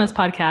anyone on this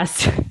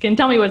podcast can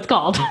tell me what it's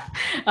called,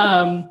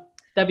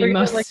 that'd be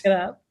most look it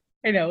up.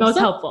 I know. Most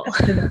helpful.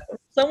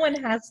 Someone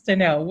has to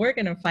know. We're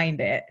gonna find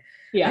it.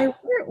 Yeah.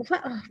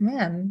 Oh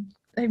man,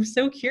 I'm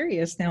so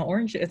curious now.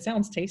 Orange. It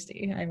sounds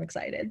tasty. I'm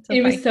excited.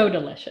 It was so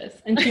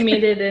delicious. And she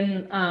made it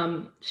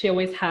in, she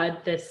always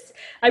had this,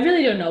 I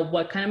really don't know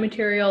what kind of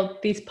material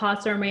these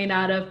pots are made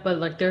out of, but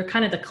like they're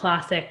kind of the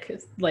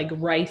classic like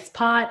rice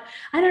pot.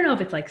 I don't know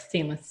if it's like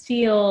stainless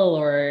steel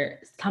or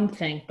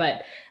something,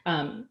 but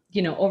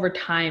over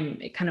time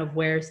it kind of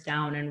wears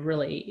down and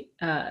really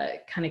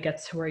kind of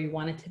gets to where you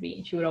want it to be.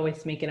 And she would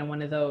always make it in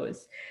one of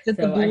those. Is it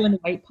the blue and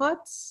white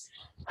pots?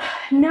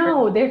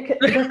 No, they're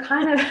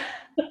kind of...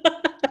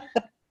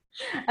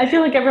 I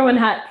feel like everyone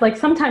had, like,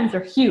 sometimes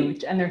they're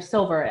huge and they're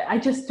silver. I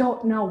just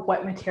don't know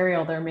what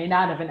material they're made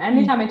out of. And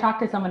anytime I talk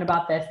to someone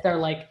about this, they're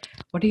like,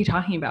 what are you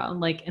talking about?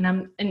 Like,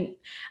 and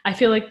I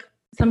feel like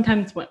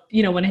sometimes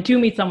when I do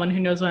meet someone who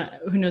knows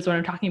what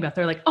I'm talking about,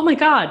 they're like, oh my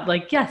God,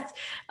 like, yes.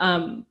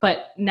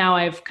 But now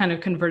I've kind of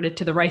converted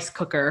to the rice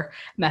cooker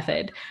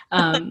method.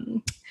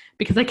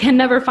 Because I can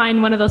never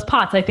find one of those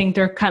pots. I think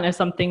they're kind of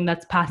something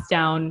that's passed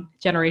down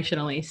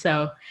generationally.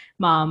 So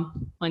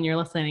Mom, when you're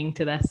listening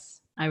to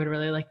this, I would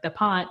really like the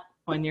pot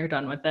when you're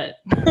done with it.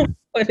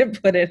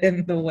 Put it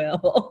in the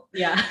will.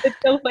 Yeah. It's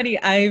so funny.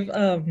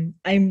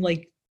 I'm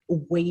like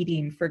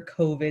waiting for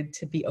COVID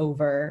to be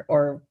over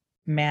or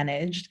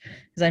managed,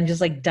 because I'm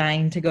just like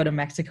dying to go to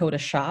Mexico to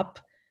shop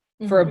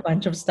for a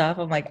bunch of stuff.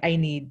 I'm like, I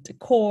need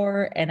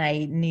decor and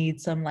I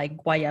need some like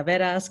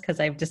guayaberas because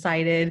I've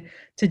decided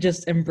to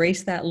just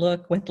embrace that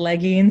look with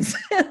leggings.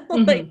 Like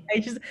Mm-hmm. I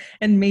just,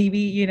 and maybe,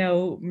 you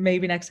know,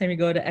 maybe next time you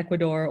go to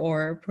Ecuador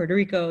or Puerto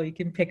Rico, you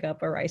can pick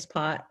up a rice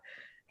pot.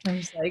 I'm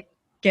just like,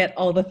 get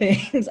all the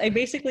things. I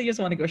basically just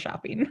want to go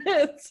shopping.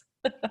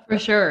 For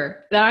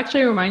sure. That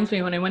actually reminds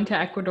me when I went to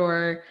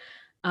Ecuador,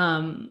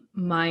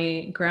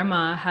 my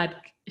grandma had,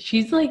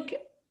 she's like,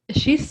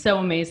 she's so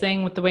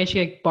amazing with the way she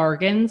like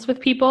bargains with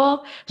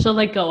people. She'll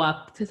like go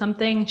up to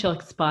something, she'll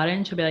like spot it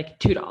and she'll be like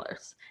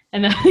 $2.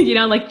 And then,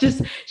 like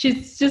just,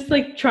 she's just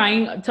like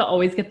trying to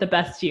always get the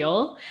best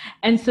deal.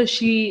 And so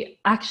she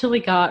actually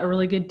got a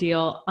really good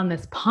deal on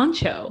this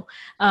poncho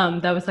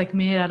that was like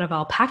made out of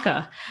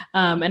alpaca.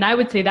 And I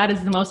would say that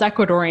is the most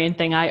Ecuadorian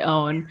thing I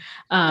own.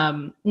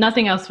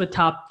 Nothing else would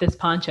top this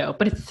poncho,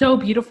 but it's so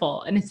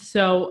beautiful and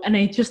and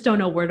I just don't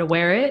know where to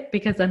wear it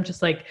because I'm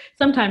just like,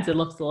 sometimes it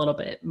looks a little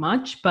bit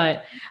much,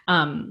 but,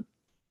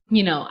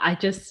 I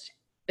just,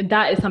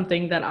 that is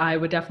something that I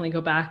would definitely go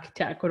back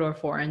to Ecuador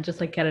for and just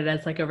like get it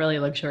as like a really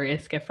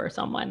luxurious gift for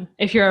someone.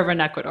 If you're ever in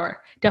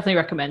Ecuador, definitely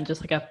recommend just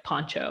like a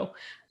poncho.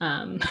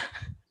 Um,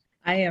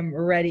 I am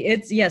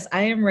ready. Yes,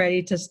 I am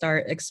ready to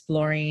start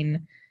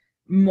exploring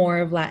more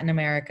of Latin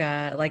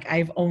America. Like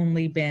I've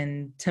only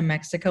been to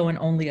Mexico and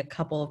only a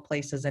couple of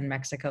places in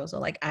Mexico. So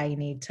like I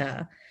need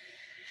to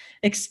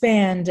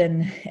expand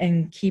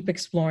and keep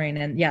exploring.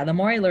 And yeah, the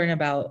more I learn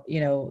about,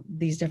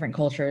 these different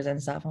cultures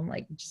and stuff, I'm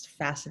like just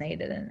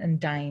fascinated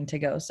and dying to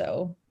go.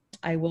 So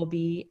I will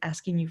be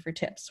asking you for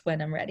tips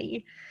when I'm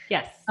ready.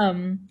 yes.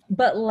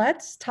 But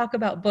let's talk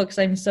about books.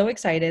 I'm so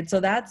excited.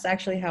 So that's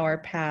actually how our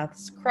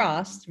paths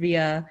crossed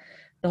via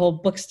the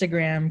whole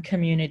Bookstagram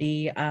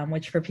community,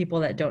 which for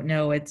people that don't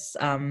know, it's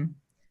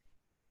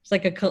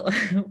like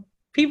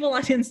people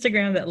on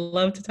Instagram that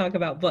love to talk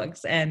about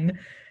books and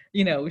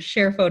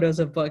share photos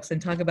of books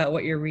and talk about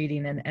what you're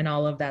reading and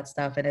all of that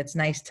stuff. And it's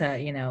nice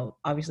to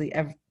obviously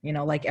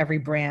like every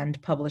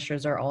brand,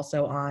 publishers are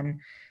also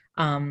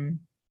um,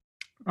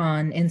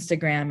 on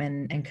Instagram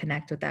and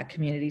connect with that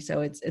community.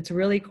 So it's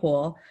really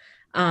cool.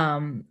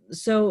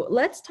 So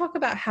let's talk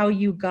about how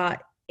you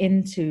got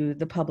into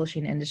the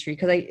publishing industry,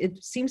 because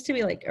it seems to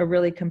be like a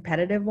really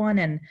competitive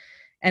one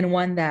and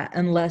one that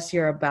unless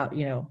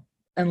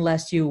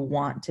unless you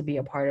want to be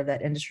a part of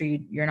that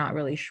industry, you're not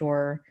really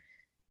sure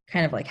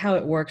kind of like how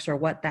it works or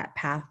what that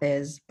path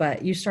is.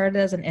 But you started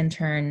as an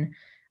intern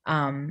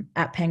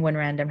at Penguin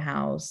Random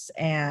House,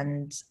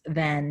 and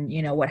then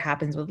what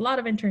happens with a lot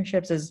of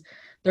internships is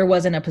there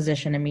wasn't a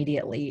position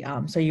immediately,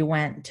 so you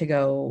went to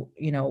go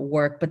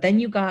work, but then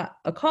you got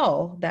a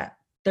call that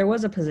there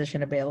was a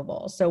position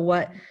available. So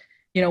what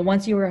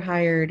once you were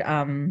hired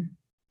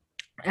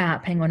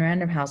at Penguin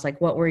Random House, like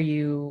what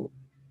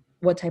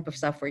type of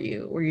stuff were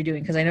you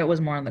doing? Because I know it was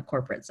more on the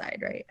corporate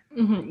side, right?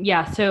 Mm-hmm.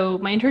 Yeah. So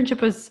my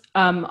internship was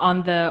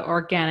on the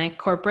organic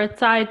corporate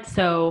side.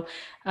 So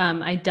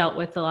I dealt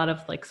with a lot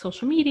of like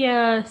social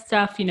media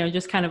stuff,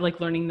 just kind of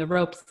like learning the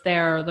ropes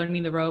there,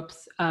 learning the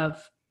ropes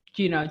of,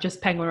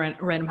 just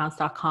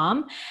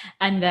penguinrandomhouse.com.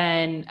 And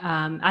then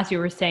as you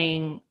were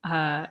saying,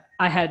 I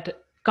had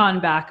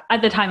gone back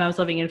at the time I was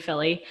living in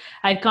Philly.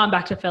 I'd gone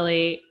back to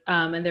Philly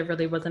and there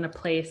really wasn't a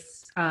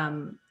place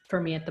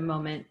for me at the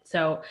moment.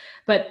 So,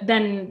 but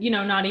then,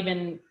 not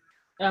even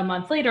a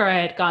month later, I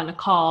had gotten a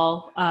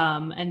call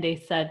and they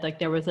said like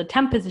there was a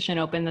temp position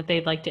open that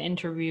they'd like to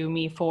interview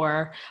me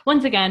for,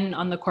 once again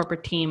on the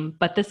corporate team,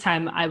 but this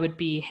time I would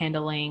be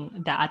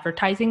handling the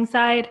advertising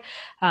side,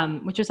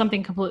 which was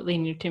something completely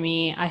new to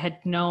me. I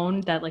had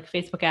known that like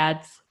Facebook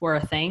ads were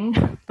a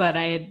thing, but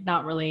I had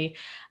not really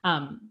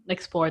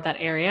explored that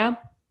area.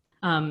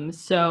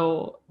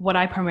 So what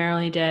I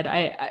primarily did,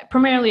 I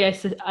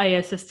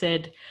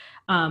assisted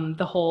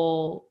the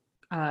whole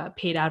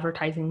paid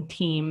advertising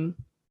team.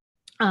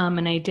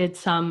 And I did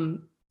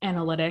some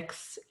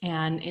analytics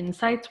and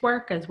insights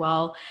work as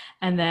well.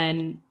 And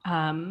then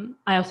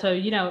I also,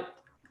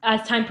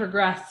 as time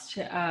progressed,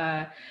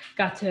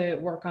 got to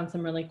work on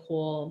some really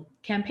cool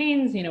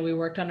campaigns. We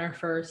worked on our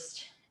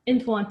first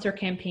influencer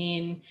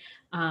campaign.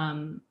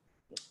 Like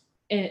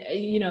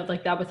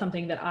that was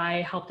something that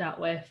I helped out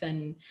with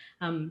and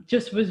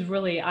just was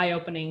really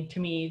eye-opening to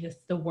me,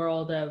 just the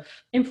world of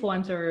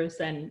influencers.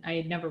 And I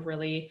had never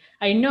really,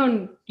 I had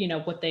known,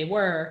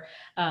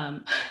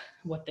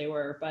 what they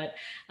were, but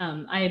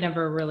I had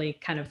never really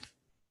kind of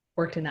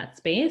worked in that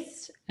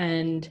space.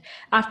 And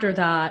after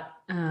that,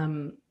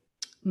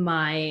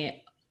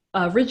 my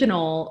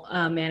original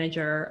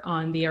manager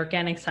on the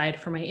organic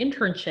side for my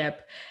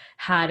internship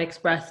had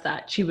expressed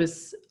that she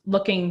was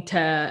looking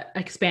to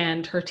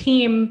expand her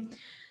team.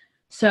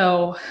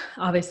 So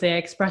obviously I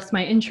expressed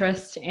my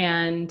interest,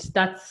 and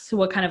that's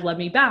what kind of led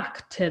me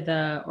back to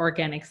the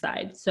organic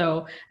side.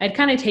 So I'd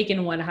kind of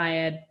taken what I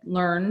had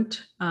learned,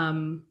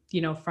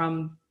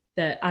 from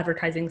the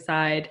advertising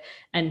side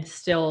and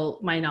still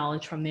my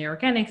knowledge from the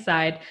organic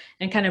side,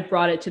 and kind of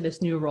brought it to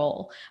this new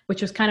role,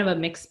 which was kind of a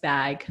mixed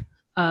bag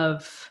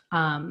of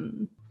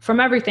from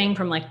everything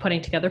from like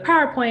putting together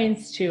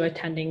PowerPoints to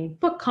attending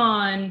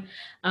BookCon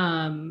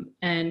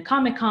and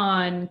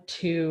Comic-Con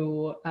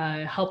to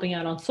helping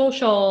out on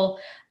social.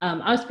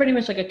 I was pretty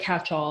much like a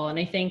catch-all, and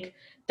I think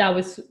that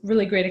was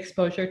really great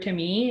exposure to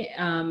me.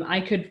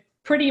 I could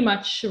pretty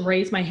much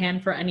raise my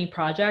hand for any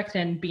project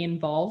and be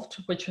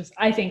involved, which was,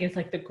 I think, is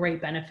like the great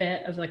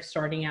benefit of like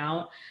starting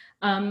out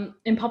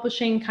in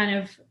publishing kind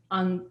of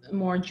on a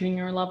more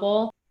junior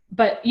level.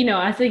 But, you know,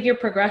 as the year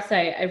progressed,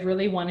 I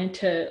really wanted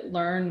to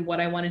learn what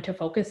I wanted to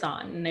focus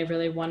on. And I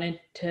really wanted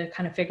to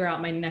kind of figure out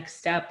my next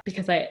step,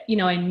 because I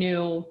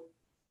knew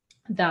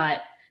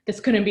that this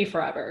couldn't be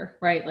forever,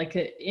 right? Like,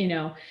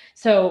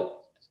 so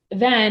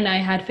then I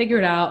had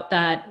figured out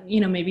that,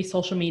 maybe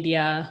social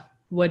media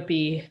would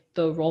be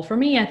the role for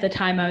me. At the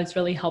time, I was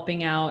really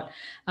helping out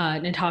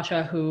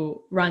Natasha,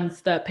 who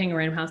runs the Penguin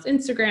Random House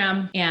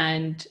Instagram.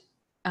 And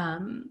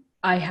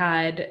I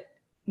had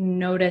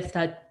noticed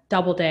that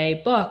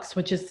Doubleday Books,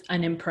 which is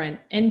an imprint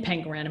in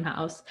Penguin Random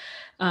House,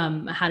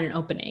 had an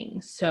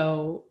opening.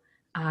 So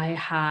I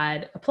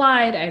had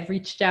applied, I had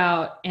reached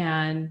out,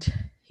 and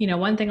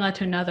one thing led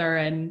to another,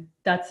 and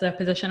that's the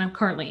position I'm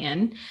currently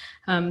in.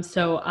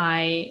 So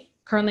I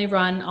currently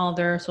run all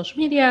their social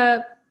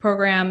media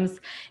programs,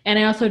 and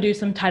I also do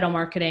some title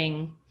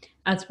marketing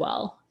as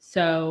well.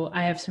 So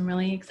I have some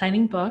really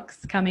exciting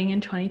books coming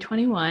in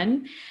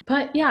 2021.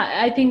 But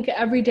yeah, I think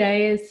every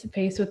day is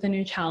faced with a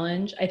new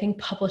challenge. I think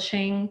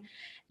publishing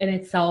in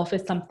itself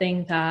is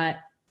something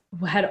that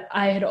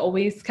I had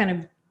always kind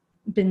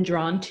of been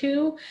drawn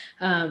to.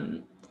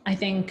 I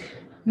think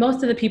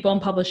most of the people in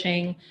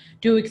publishing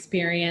do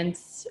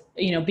experience,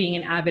 being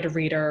an avid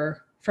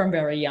reader from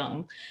very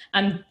young.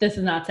 And this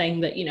is not saying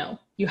that,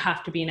 you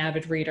have to be an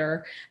avid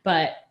reader,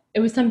 but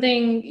it was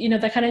something,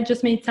 that kind of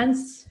just made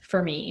sense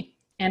for me.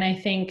 And I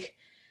think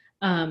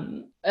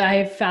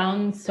I've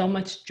found so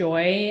much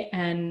joy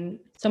and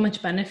so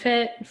much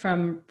benefit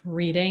from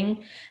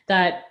reading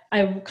that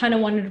I kind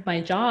of wanted my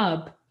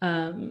job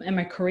and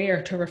my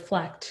career to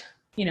reflect,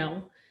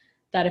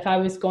 that if I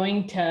was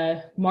going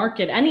to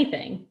market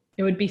anything,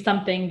 it would be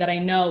something that I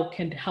know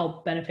can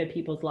help benefit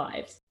people's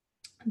lives.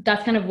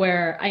 That's kind of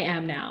where I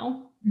am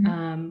now.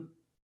 Mm-hmm.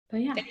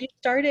 But yeah. And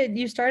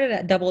you started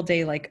at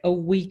Doubleday like a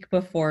week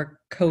before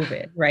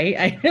COVID, right?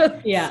 I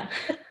know. Yeah.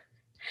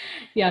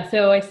 Yeah.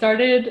 So I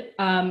started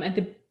at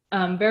the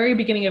very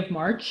beginning of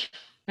March,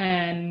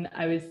 and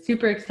I was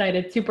super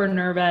excited, super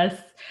nervous.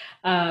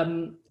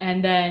 And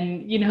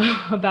then,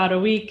 about I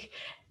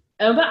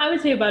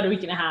would say about a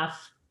week and a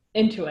half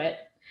into it,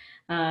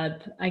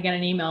 I get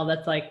an email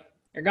that's like,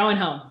 "You're going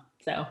home,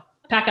 so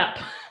pack up."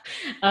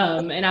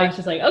 And I was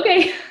just like,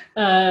 okay,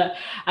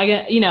 I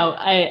get,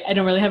 I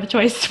don't really have a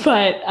choice,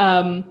 but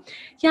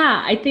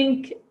yeah, I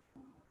think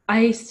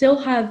I still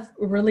have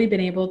really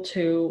been able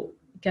to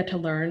get to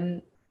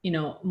learn,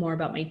 more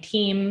about my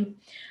team,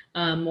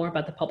 more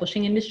about the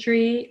publishing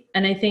industry.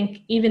 And I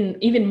think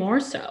even more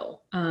so,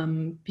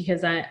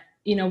 because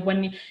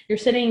when you're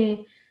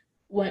sitting,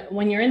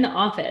 when you're in the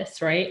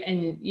office, right,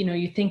 and,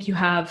 you think you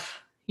have,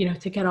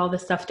 to get all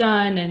this stuff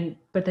done,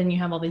 but then you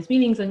have all these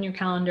meetings on your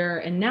calendar.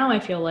 And now I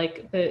feel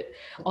like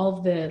all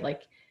of the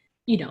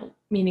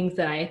meetings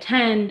that I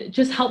attend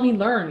just help me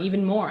learn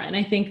even more. And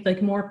I think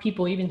like more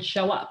people even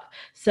show up.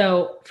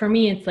 So for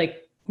me, it's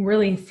like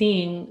really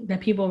seeing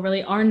that people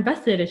really are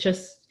invested. It's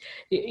just,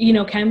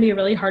 can be a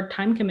really hard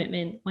time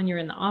commitment when you're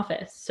in the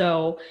office.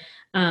 So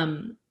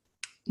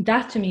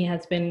that to me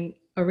has been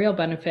a real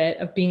benefit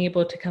of being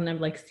able to kind of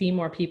like see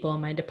more people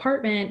in my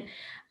department.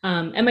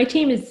 And my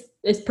team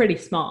is pretty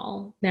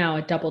small now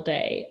at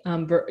Doubleday,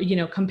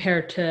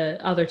 compared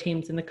to other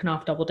teams in the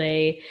Knopf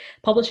Doubleday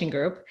publishing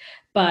group.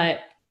 But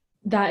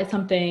that is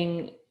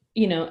something,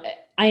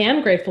 I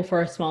am grateful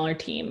for a smaller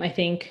team. I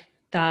think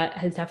that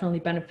has definitely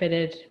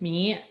benefited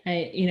me.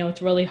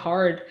 It's really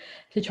hard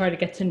to try to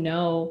get to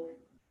know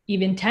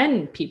even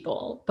 10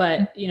 people,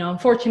 but, I'm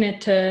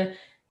fortunate to,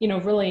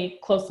 really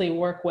closely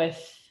work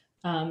with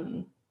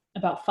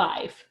about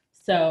 5.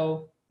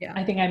 So yeah.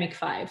 I think I make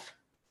 5.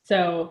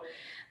 So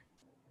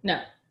no,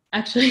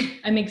 actually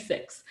I make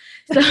 6.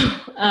 So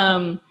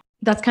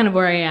that's kind of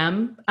where I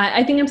am.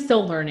 I think I'm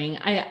still learning.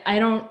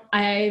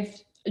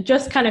 I've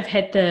just kind of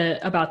hit the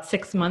about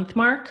 6-month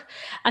mark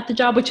at the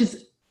job, which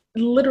is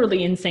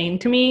literally insane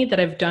to me that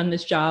I've done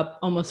this job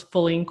almost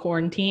fully in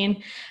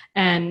quarantine.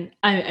 And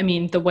I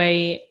mean, the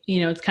way,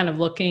 it's kind of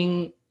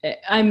looking,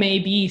 I may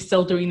be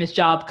still doing this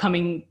job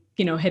coming,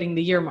 hitting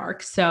the year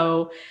mark.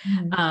 So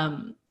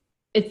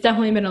it's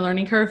definitely been a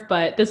learning curve,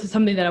 but this is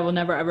something that I will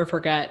never, ever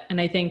forget. And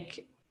I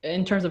think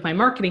in terms of my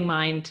marketing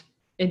mind,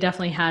 it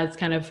definitely has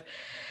kind of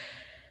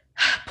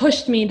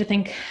pushed me to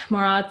think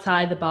more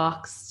outside the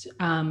box.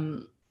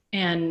 And,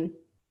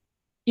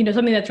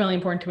 something that's really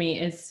important to me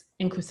is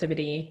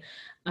inclusivity,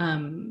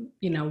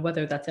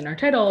 whether that's in our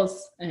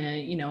titles,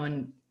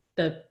 and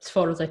the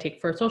photos I take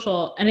for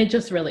social. And it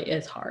just really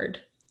is hard.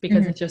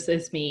 because Mhm. it just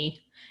is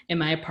me in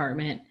my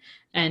apartment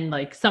and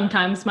like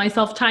sometimes my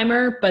self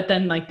timer, but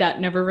then like that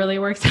never really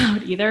works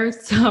out either.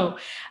 So,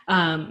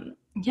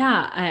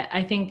 yeah,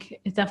 I think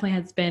it definitely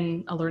has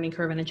been a learning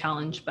curve and a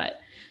challenge,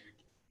 but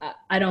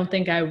I don't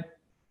think I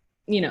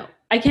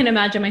can't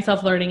imagine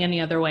myself learning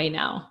any other way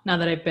now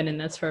that I've been in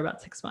this for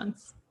about 6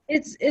 months.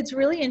 It's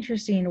really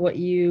interesting what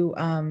you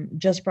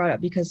just brought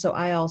up, because so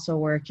I also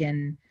work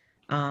in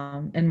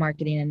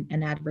marketing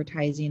and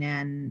advertising,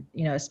 and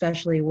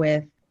especially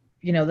with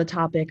the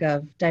topic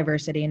of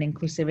diversity and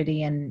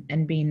inclusivity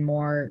and being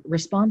more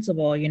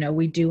responsible.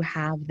 We do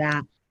have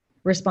that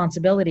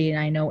responsibility, and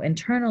I know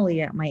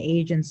internally at my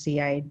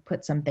agency I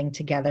put something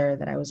together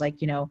that I was like,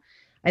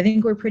 I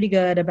think we're pretty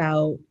good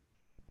about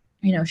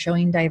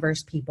showing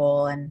diverse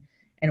people and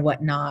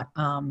whatnot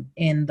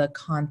in the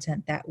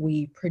content that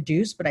we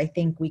produce, but I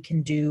think we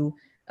can do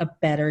a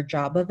better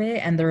job of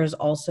it. And there is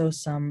also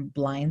some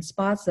blind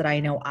spots that I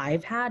know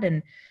I've had,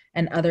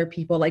 and other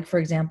people, like for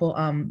example,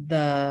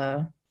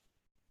 the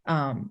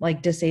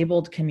like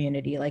disabled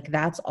community, like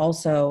that's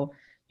also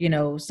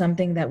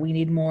something that we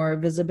need more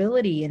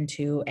visibility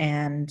into.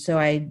 And so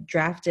I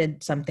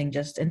drafted something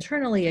just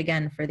internally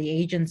again for the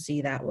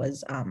agency that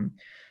was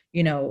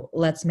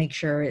let's make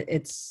sure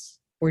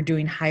we're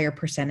doing higher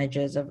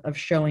percentages of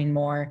showing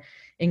more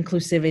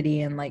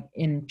inclusivity, and like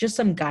in just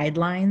some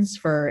guidelines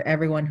for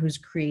everyone who's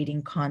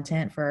creating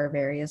content for our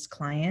various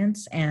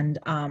clients. And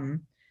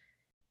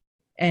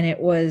it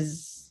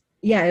was,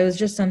 yeah, it was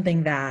just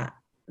something that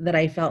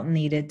I felt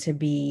needed to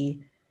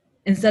be,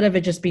 instead of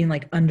it just being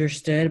like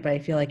understood, but I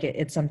feel like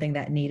it's something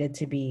that needed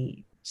to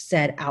be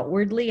said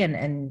outwardly,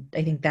 and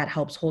I think that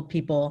helps hold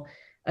people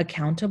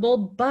accountable.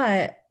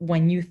 But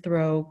when you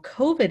throw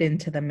COVID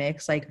into the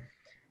mix, like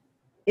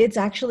it's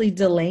actually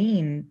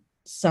delaying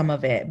some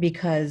of it,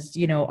 because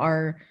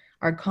our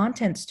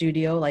content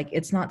studio, like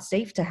it's not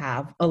safe to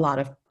have a lot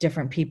of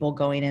different people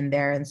going in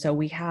there, and so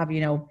we have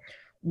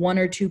one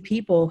or two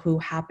people who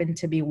happen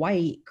to be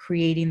white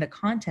creating the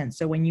content.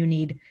 So when you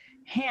need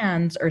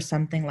hands or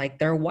something, like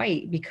they're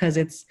white, because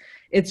it's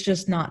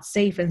just not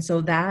safe. And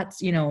so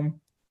that's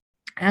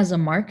as a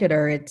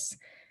marketer, it's,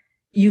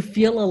 you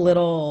feel a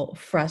little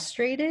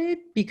frustrated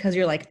because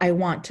you're like, I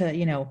want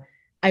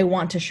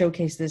to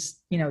showcase this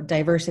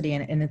diversity,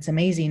 and it's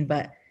amazing,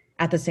 but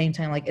at the same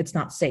time, like it's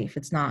not safe,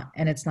 it's not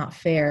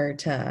fair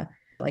to,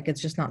 like,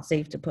 it's just not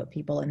safe to put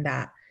people in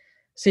that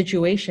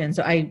situation.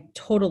 So I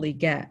totally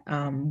get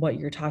what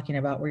you're talking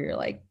about, where you're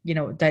like,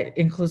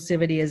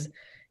 inclusivity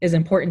is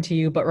important to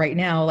you, but right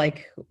now,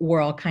 like, we're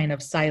all kind of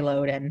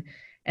siloed.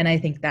 And I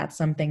think that's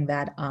something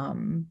that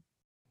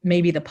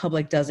maybe the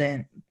public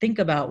doesn't think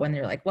about when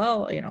they're like,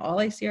 well, all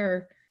I see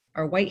are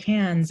white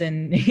hands,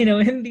 and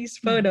in these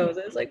photos.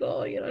 It's like,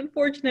 oh,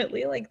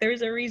 unfortunately, like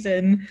there's a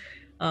reason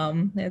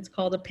it's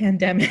called a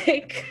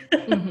pandemic.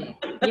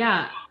 Mm-hmm.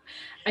 Yeah.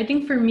 I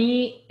think for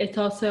me, it's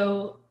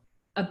also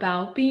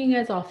about being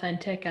as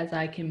authentic as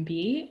I can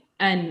be.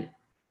 And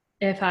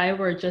if I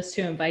were just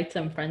to invite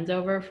some friends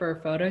over for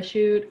a photo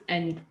shoot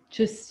and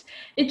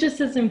it just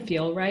doesn't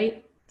feel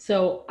right.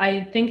 So I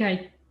think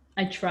I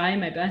try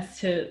my best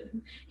to,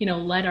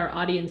 let our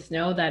audience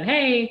know that,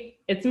 hey,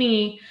 it's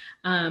me.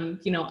 I'm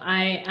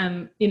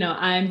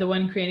the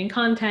one creating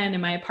content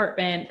in my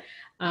apartment.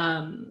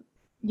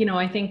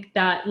 I think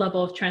that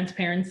level of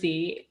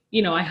transparency,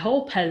 I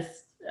hope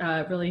has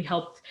really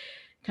helped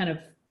kind of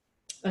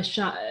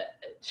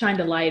shine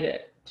a light,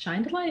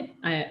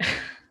 I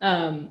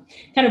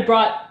kind of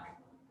brought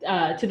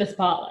to the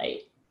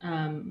spotlight,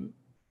 kind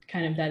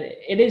of that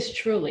it is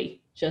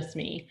truly just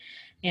me.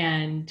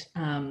 And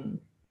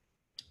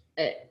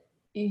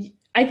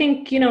I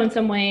think, in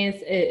some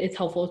ways it's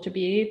helpful to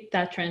be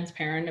that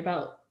transparent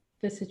about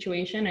the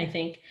situation. I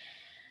think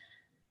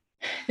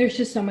there's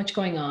just so much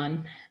going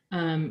on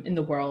in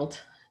the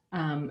world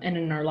and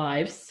in our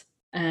lives.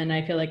 And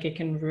I feel like it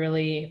can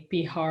really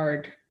be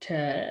hard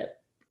to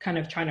kind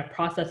of trying to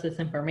process this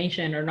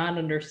information or not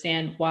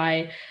understand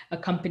why a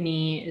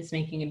company is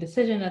making a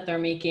decision that they're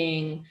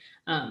making.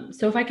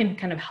 So if I can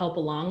kind of help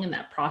along in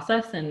that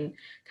process and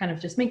kind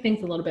of just make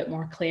things a little bit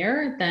more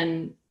clear,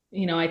 then,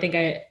 I think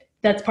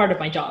that's part of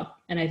my job.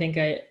 And I think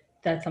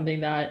that's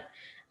something that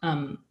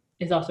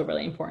is also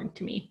really important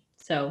to me.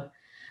 So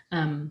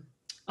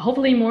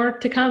hopefully more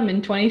to come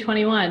in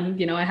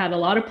 2021. I had a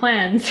lot of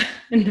plans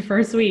in the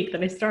first week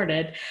that I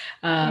started.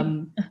 I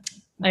know.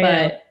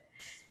 But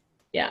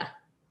yeah.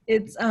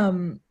 It's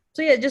so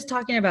yeah, just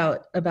talking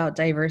about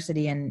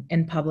diversity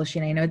and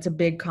publishing. I know it's a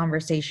big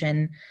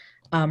conversation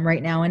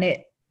right now, and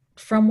it,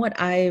 from what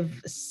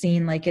I've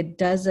seen, like it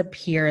does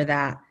appear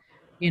that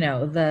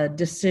the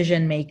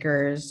decision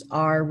makers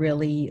are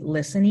really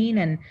listening.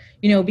 And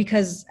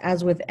because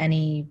as with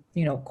any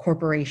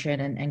corporation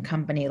and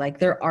company, like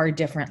there are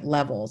different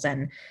levels,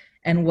 and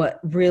what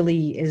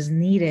really is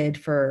needed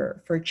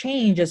for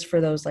change is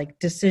for those like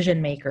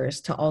decision makers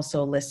to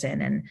also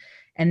listen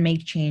and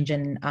make change.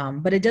 And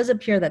but it does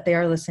appear that they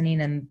are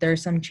listening, and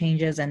there's some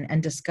changes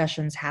and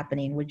discussions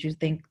happening. Would you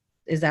think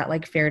Is that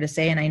like fair to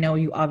say? And I know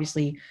you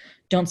obviously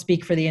don't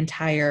speak for the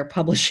entire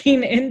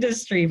publishing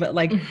industry, but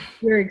like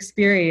your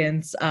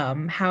experience,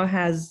 how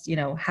has,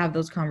 have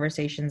those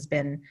conversations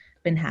been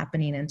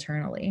happening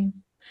internally?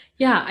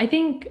 Yeah, I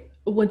think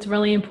what's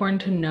really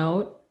important to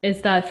note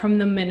is that from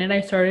the minute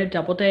I started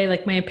Doubleday,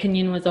 like my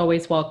opinion was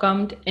always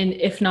welcomed, and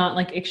if not,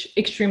 like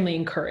extremely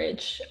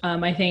encouraged.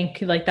 I think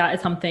like that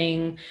is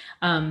something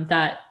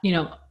that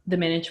the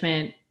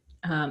management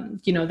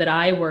that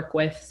I work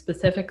with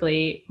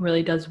specifically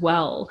really does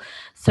well.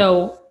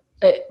 So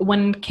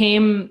when it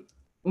came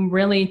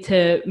really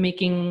to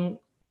making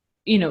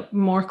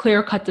more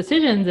clear cut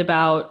decisions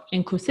about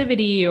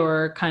inclusivity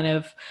or kind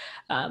of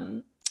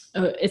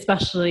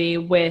especially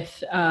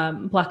with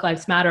Black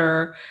Lives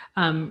Matter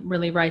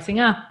really rising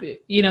up,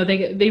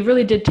 they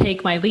really did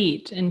take my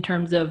lead in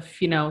terms of,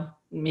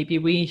 maybe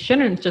we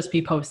shouldn't just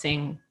be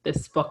posting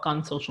this book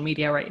on social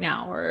media right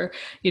now, or,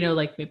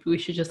 like maybe we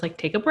should just like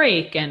take a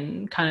break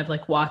and kind of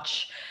like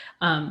watch,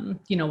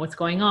 what's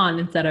going on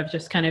instead of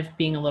just kind of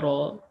being a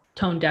little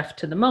tone deaf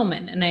to the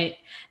moment. And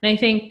I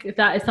think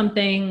that is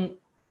something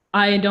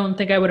I don't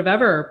think I would have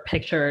ever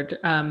pictured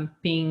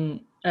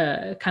being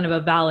kind of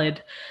a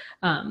valid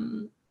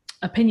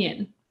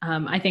opinion.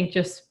 I think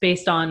just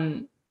based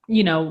on,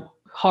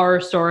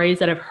 horror stories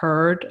that I've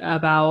heard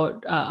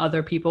about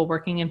other people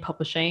working in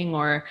publishing,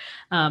 or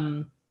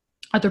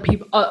other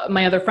people,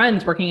 my other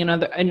friends working in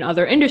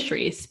other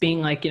industries,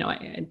 being like,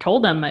 I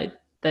told them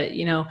that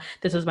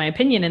this was my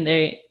opinion, and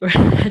they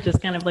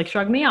just kind of like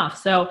shrugged me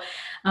off. So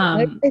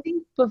I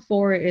think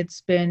before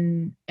it's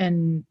been,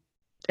 and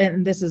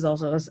this is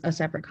also a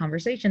separate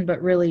conversation,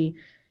 but really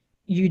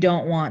you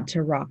don't want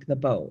to rock the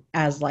boat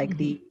as like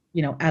the,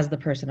 as the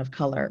person of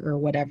color or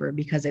whatever,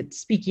 because it's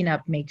speaking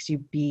up makes you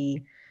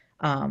be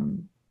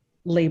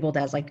labeled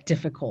as like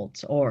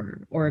difficult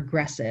or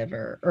aggressive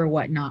or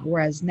whatnot.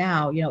 Whereas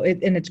now,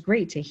 and it's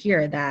great to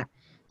hear that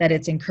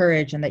it's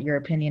encouraged and that your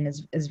opinion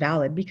is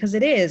valid, because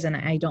it is. And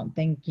I don't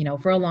think,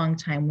 for a long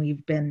time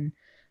we've been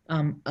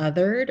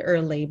othered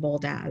or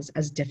labeled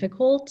as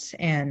difficult.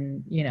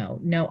 And,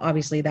 no,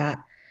 obviously that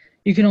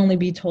you can only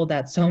be told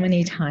that so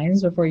many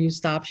times before you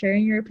stop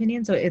sharing your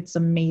opinion. So it's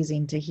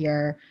amazing to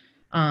hear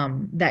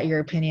that your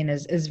opinion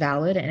is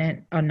valid,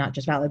 and not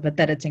just valid, but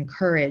that it's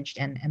encouraged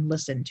and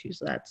listened to.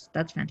 So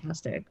that's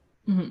fantastic.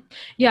 Mm-hmm.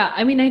 Yeah,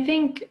 I mean, I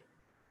think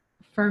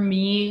for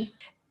me,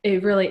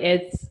 it really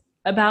is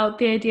about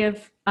the idea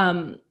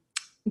of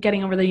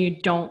getting over that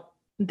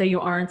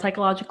you aren't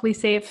psychologically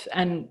safe.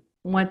 And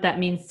what that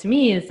means to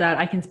me is that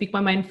I can speak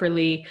my mind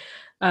freely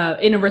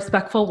in a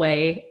respectful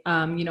way,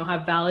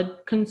 have valid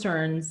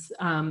concerns,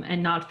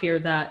 and not fear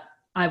that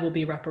I will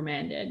be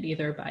reprimanded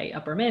either by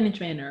upper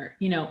management or,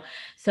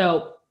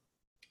 so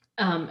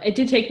it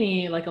did take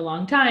me like a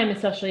long time,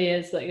 especially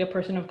as like a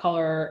person of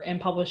color in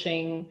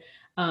publishing.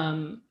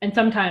 And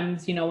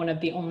sometimes, one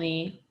of the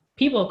only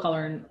people of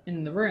color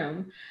in the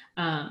room.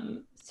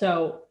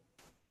 So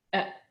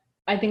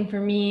I think for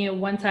me,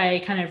 once I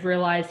kind of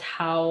realized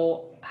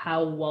how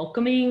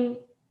welcoming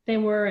they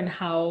were, and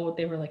how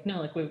they were like,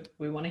 no, like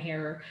we want to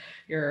hear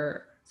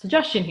your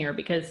suggestion here,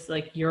 because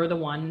like you're the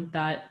one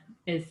that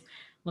is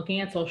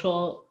looking at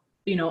social,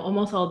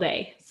 almost all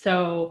day.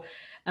 So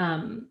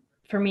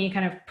for me,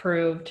 kind of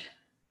proved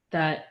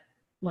that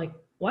like,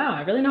 wow,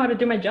 I really know how to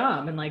do my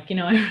job, and like,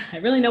 I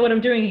really know what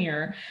I'm doing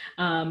here.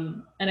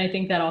 And I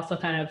think that also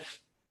kind of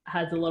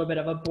has a little bit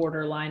of a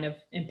borderline of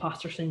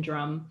imposter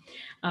syndrome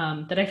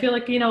that I feel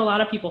like, a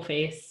lot of people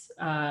face,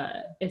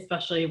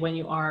 especially when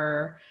you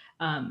are,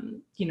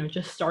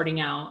 just starting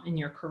out in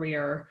your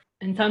career.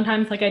 And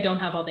sometimes like I don't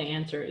have all the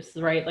answers,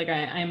 right? Like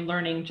I'm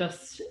learning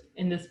just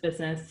in this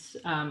business,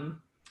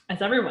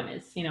 as everyone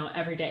is,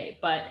 every day.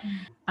 But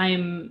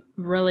I'm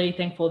really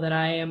thankful that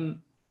I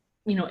am,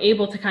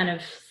 able to kind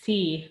of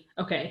see,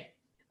 okay,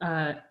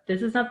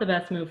 this is not the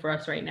best move for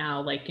us right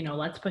now. Like,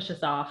 let's push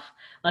this off.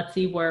 Let's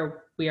see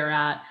where we are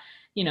at,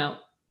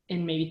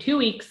 in maybe 2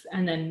 weeks,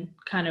 and then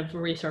kind of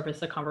resurface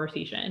the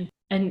conversation.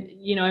 And,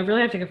 I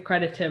really have to give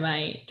credit to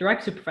my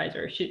direct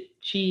supervisor.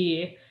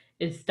 She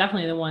is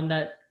definitely the one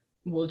that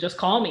will just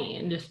call me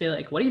and just be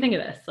like, what do you think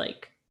of this?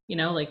 Like,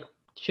 like,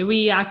 should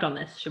we act on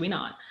this? Should we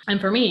not?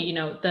 And for me,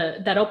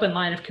 that open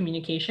line of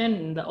communication,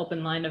 and the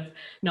open line of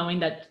knowing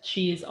that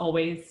she's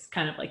always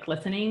kind of like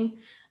listening,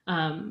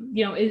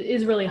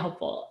 is really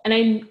helpful.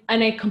 And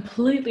I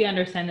completely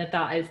understand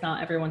that is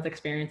not everyone's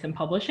experience in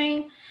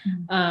publishing.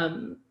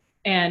 And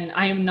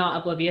I am not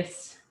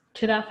oblivious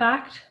to that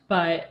fact,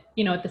 but,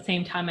 at the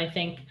same time, I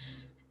think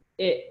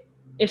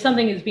if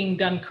something is being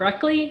done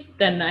correctly,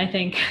 then I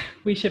think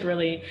we should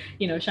really,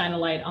 shine a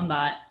light on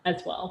that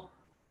as well.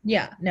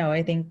 Yeah, no,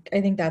 I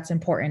think that's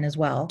important as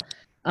well.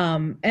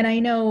 And I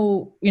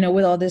know,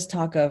 with all this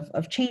talk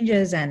of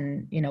changes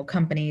and,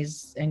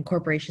 companies and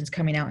corporations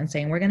coming out and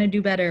saying, we're going to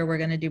do better, we're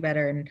going to do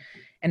better.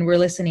 And we're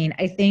listening.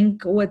 I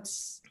think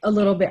what's a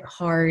little bit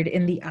hard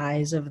in the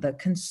eyes of the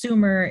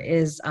consumer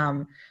is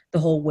the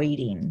whole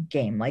waiting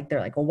game. Like they're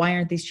like, well, why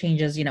aren't these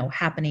changes,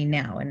 happening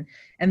now?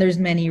 And there's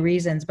many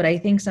reasons, but I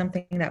think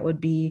something that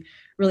would be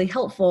really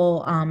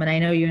helpful, and I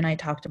know you and I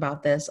talked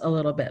about this a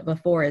little bit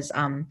before, is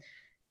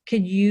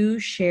could you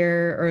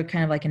share or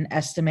kind of like an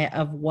estimate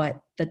of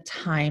what the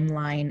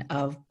timeline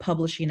of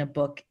publishing a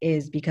book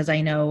is? Because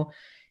I know,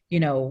 you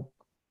know,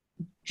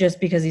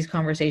 just because these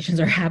conversations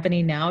are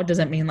happening now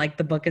doesn't mean like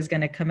the book is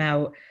going to come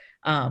out,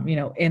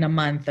 in a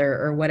month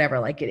or whatever.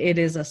 Like it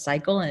is a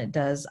cycle, and it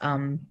does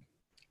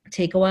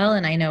take a while.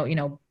 And I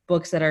know,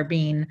 books that are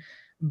being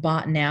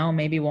bought now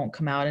maybe won't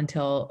come out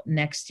until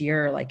next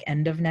year or like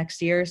end of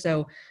next year.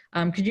 So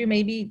could you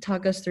maybe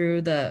talk us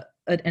through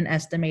an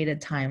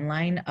estimated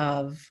timeline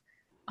of,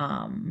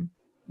 um,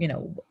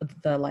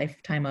 the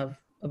lifetime of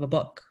a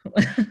book?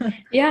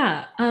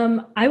 Yeah,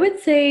 I would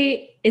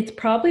say it's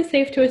probably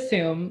safe to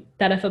assume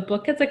that if a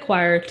book gets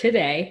acquired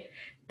today,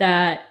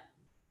 that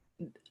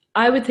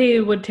I would say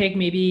it would take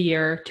maybe a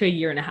year to a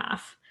year and a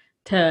half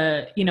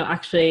to,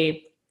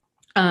 actually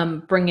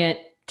bring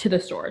it to the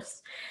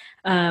stores.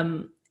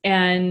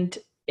 And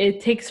it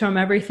takes from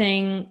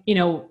everything,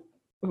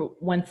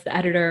 once the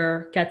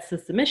editor gets the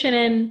submission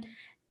in.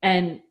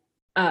 And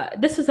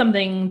this is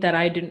something that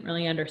I didn't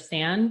really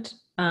understand,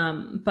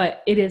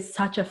 but it is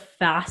such a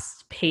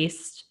fast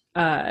paced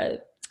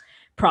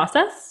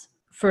process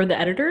for the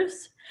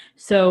editors.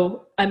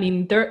 So, I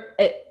mean,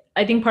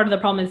 I think part of the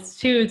problem is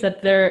too is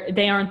that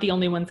they aren't the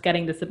only ones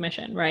getting the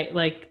submission, right?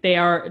 Like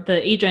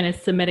the agent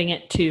is submitting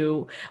it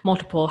to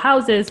multiple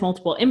houses,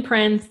 multiple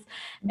imprints,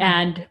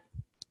 and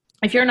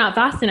if you're not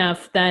fast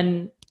enough,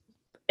 then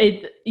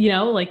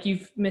like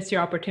you've missed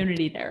your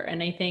opportunity there.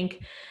 And I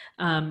think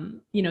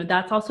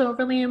that's also a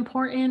really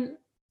important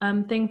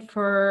thing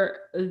for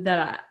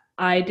that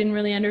I didn't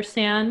really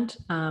understand.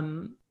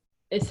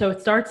 So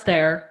it starts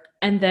there,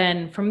 and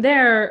then from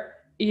there,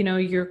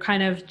 you're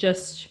kind of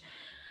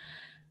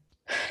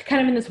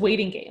in this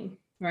waiting game,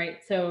 right?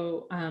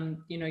 So,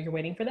 you're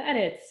waiting for the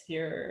edits,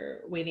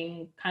 you're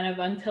waiting kind of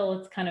until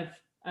it's kind of,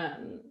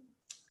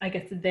 I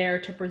guess, there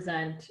to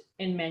present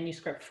in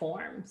manuscript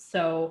form.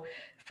 So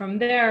from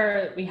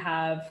there, we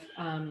have,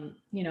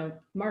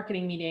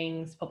 marketing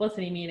meetings,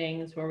 publicity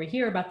meetings where we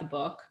hear about the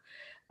book.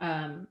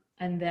 And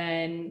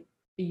then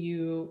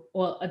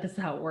this is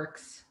how it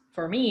works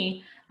for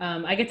me.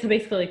 I get to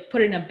basically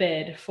put in a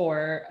bid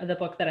for the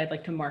book that I'd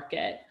like to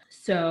market.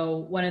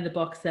 So one of the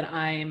books that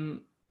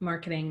I'm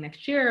marketing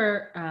next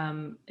year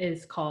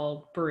is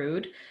called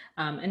Brood,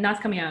 and that's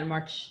coming out in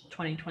March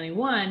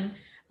 2021.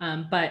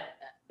 But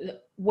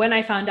when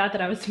I found out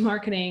that I was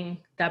marketing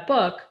that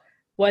book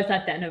was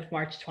at the end of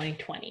March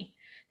 2020.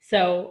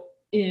 So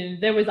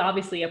there was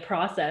obviously a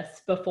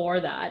process before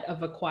that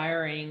of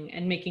acquiring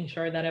and making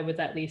sure that it was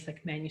at least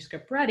like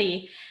manuscript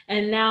ready.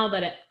 And now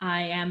that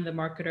I am the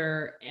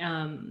marketer,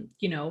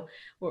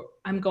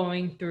 I'm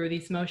going through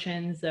these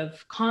motions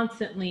of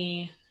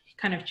constantly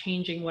kind of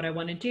changing what I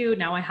want to do.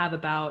 Now I have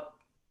about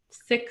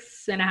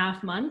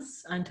 6.5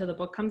 months until the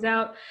book comes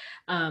out.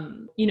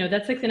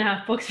 That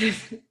 6.5 books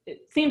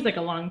it seems like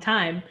a long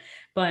time,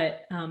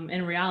 but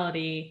in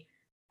reality,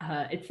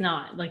 it's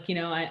not. Like,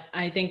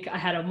 I think I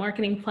had a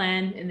marketing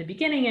plan in the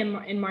beginning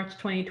in March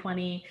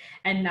 2020,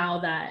 and now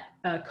that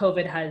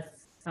COVID has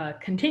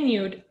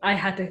continued,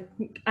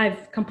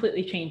 I've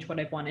completely changed what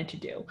I've wanted to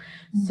do.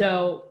 Mm-hmm.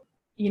 So,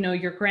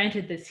 you're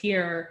granted this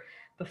year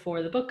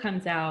before the book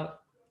comes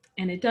out,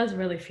 and it does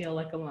really feel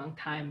like a long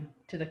time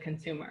to the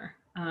consumer.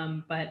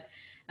 But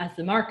as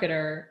the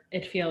marketer,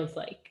 it feels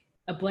like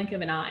a blink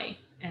of an eye,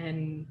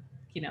 and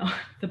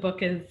the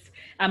book is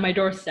at my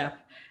doorstep.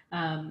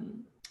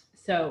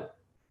 So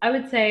I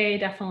would say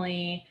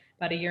definitely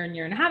about a year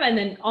and a half. And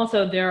then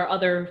also there are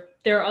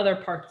other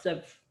parts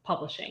of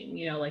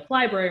publishing, like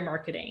library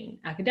marketing,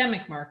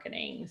 academic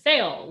marketing,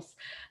 sales,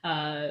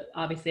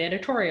 obviously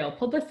editorial,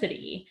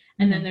 publicity,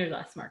 and then there's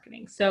us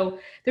marketing. So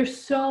there's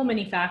so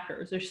many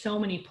factors, there's so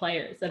many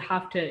players that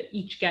have to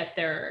each get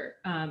their,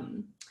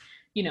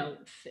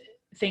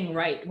 thing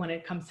right when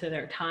it comes to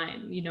their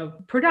time,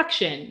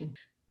 production,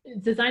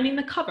 designing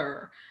the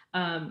cover,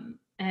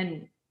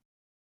 and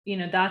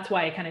that's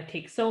why it kind of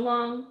takes so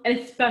long, and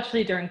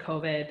especially during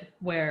COVID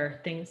where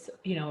things,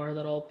 are a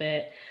little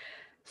bit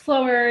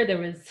slower. There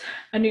was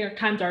a New York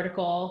Times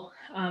article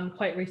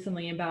quite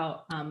recently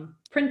about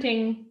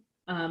printing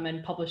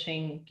and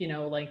publishing,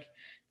 like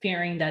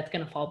fearing that's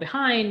going to fall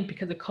behind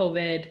because of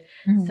COVID.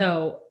 Mm-hmm.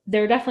 So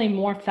there are definitely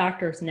more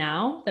factors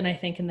now than I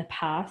think in the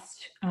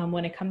past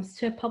when it comes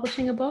to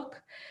publishing a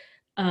book.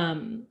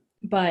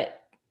 But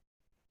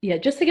yeah,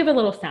 just to give a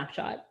little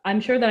snapshot, I'm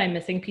sure that I'm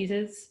missing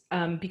pieces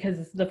because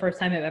it's the first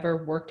time I've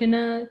ever worked in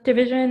a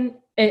division,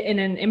 in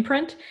an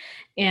imprint.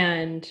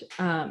 And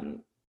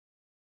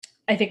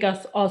I think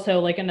also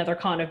like another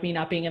con of me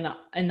not being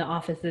in the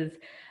office is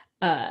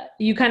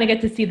you kind of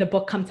get to see the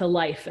book come to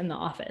life in the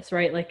office,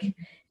 right? Like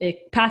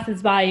it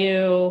passes by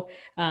you,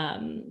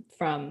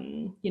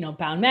 from,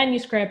 bound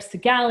manuscripts to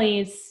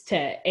galleys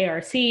to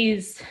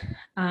ARCs.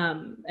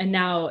 And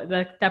now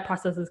that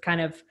process is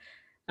kind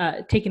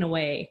of taken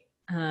away,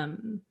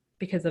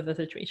 because of the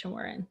situation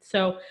we're in.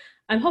 So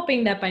I'm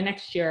hoping that by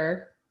next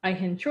year I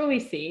can truly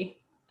see,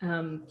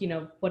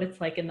 what it's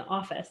like in the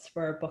office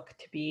for a book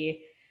to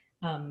be,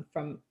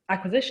 from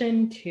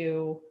acquisition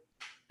to,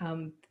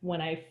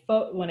 when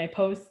I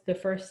post the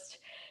first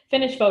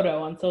finished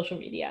photo on social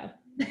media.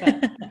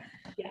 But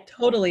yeah.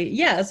 Totally.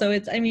 Yeah. So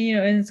it's, I mean,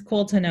 and it's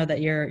cool to know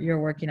that you're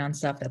working on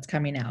stuff that's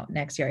coming out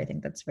next year. I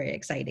think that's very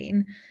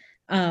exciting.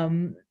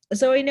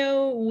 So I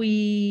know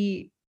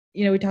we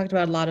talked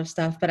about a lot of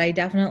stuff, but I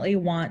definitely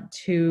want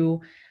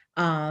to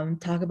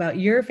talk about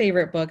your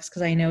favorite books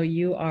because I know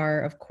you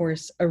are, of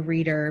course, a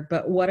reader,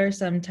 but what are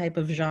some type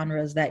of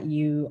genres that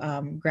you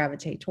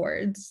gravitate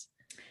towards?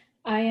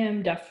 I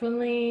am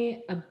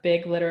definitely a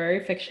big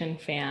literary fiction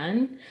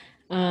fan.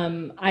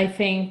 I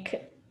think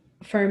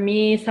for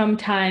me,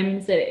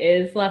 sometimes it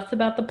is less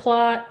about the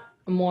plot,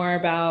 more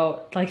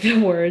about like the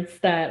words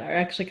that are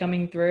actually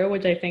coming through,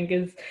 which I think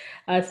is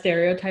a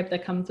stereotype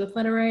that comes with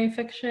literary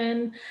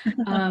fiction.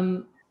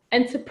 Um,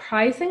 and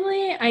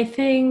surprisingly, I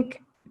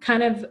think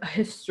kind of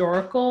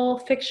historical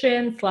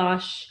fiction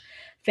slash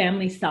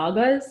family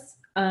sagas,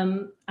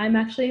 I'm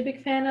actually a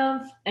big fan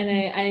of. And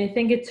I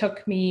think it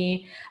took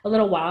me a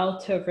little while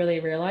to really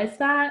realize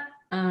that.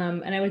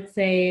 And I would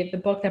say the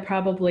book that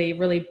probably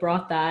really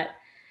brought that,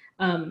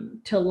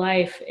 to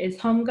life is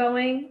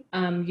Homegoing.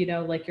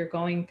 Like you're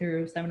going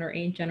through 7 or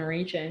 8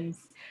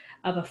 generations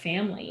of a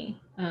family,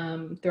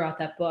 throughout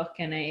that book.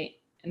 And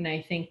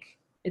I think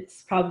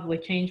it's probably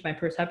changed my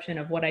perception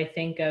of what I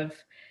think of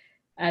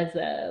as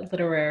a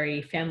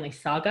literary family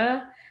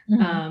saga.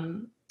 Mhm.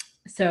 Um,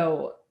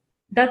 so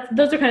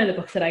those are kind of the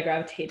books that I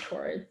gravitate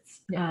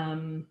towards. Yeah.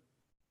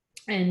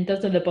 And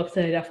those are the books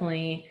that I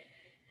definitely,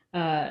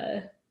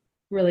 uh,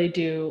 really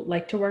do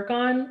like to work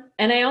on.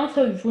 And I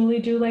also really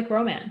do like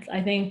romance.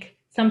 I think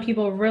some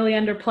people really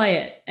underplay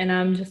it, and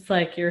I'm just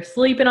like, you're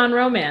sleeping on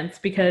romance,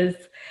 because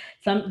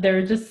there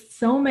are just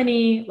so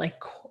many like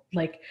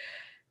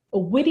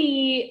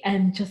witty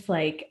and just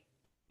like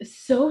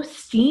so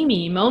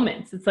steamy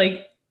moments. It's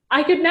like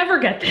I could never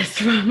get this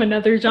from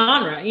another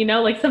genre,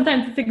 like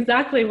sometimes it's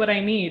exactly what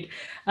I need.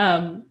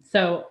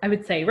 So I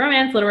would say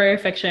romance, literary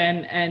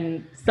fiction,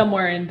 and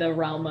somewhere in the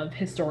realm of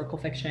historical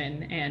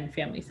fiction and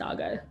family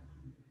saga.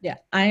 Yeah,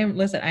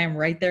 listen, I am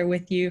right there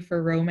with you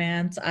for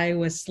romance. I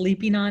was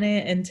sleeping on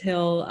it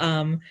until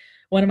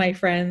one of my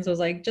friends was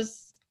like,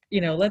 just,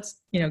 let's,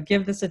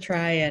 give this a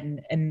try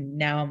and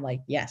now I'm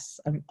like, yes,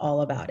 I'm all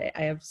about it.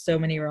 I have so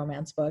many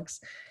romance books.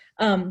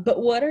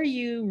 But what are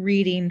you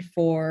reading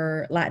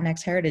for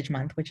Latinx Heritage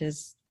Month, which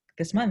is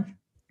this month?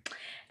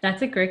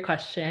 That's a great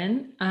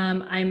question.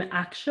 I'm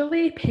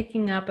actually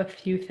picking up a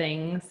few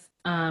things,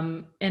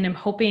 and I'm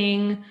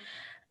hoping,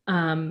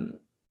 um,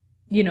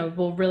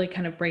 will really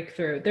kind of break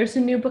through. There's a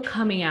new book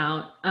coming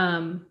out,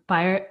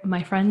 by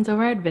my friends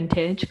over at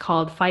Vintage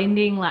called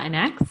Finding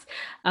Latinx,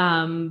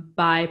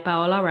 by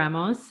Paola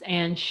Ramos.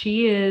 And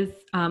she is,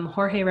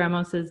 Jorge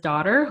Ramos's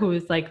daughter, who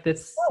is like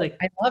this, Oh, like,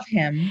 I love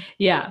him.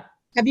 yeah.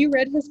 Have you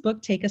read his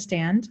book, Take a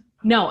Stand?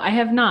 No, I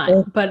have Oh,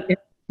 not, but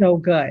it's so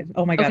good.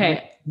 Oh my God. Wait,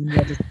 okay.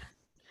 you'll just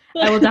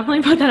I will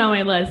definitely put that on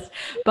my list.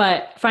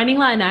 But Finding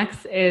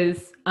Latinx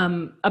is,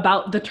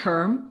 about the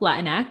term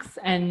Latinx.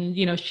 And,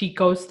 she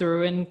goes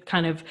through and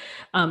kind of,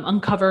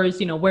 uncovers,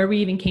 where we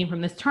even came from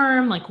this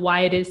term, like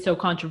why it is so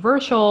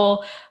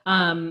controversial,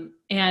 and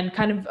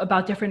kind of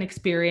about different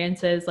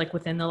experiences like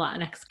within the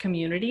Latinx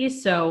community.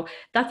 So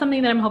that's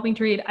something that I'm hoping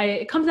to read.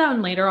 It comes out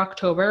in later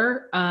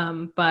October,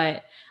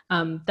 but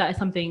that is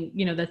something,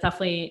 that's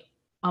definitely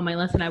on my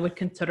list, and I would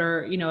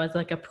consider, as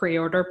like a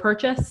pre-order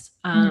purchase,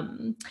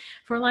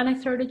 for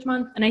Latinx Heritage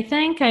Month. And I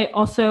think I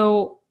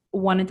also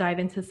want to dive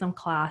into some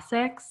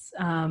classics,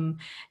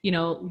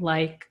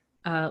 like,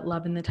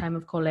 Love in the Time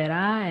of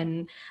Cholera.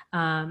 And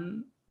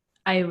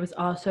I was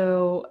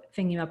also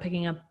thinking about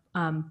picking up,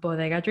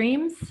 Bodega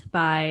Dreams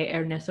by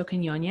Ernesto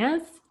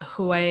Quinones,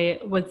 who I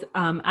was,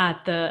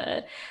 at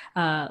the,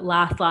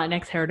 last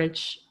Latinx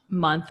Heritage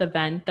Month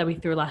event that we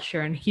threw last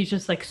year. And he's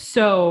just like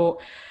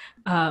so,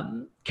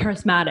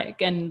 charismatic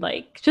and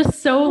like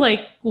just so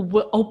like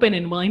open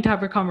and willing to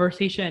have a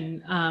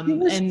conversation, he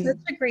was such and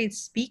a great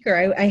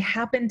speaker. I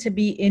happened to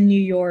be in New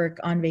York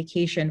on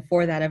vacation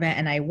for that event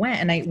and I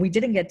went and we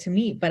didn't get to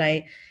meet, but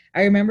I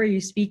remember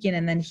you speaking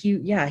and then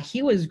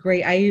he was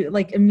great. I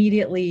like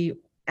immediately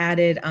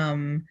added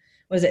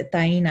was it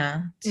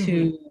Taina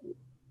mhm.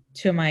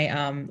 to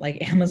my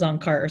like Amazon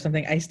cart or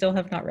something. I still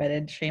have not read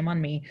it. Shame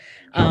on me.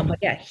 But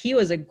yeah, he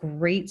was a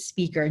great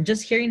speaker. And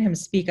just hearing him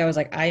speak, I was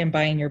like, I am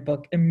buying your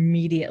book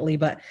immediately.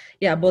 But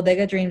yeah,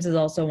 Bodega Dreams is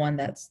also one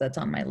that's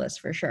on my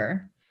list for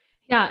sure.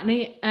 Yeah,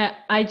 and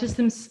I just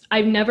am.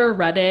 I've never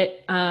read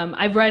it.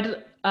 I've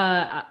read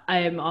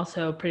I'm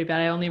also pretty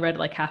bad. I only read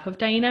like half of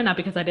Diana, not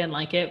because I didn't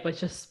like it, but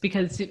just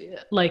because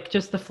like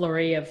just the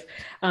flurry of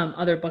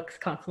other books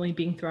constantly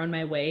being thrown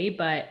my way.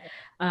 But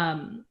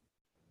um,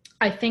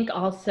 I think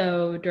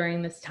also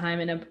during this time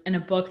in a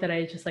book that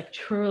I just like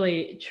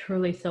truly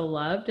so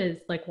loved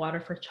is like Water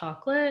for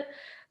Chocolate.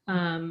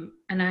 And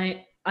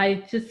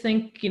I just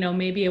think,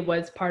 maybe it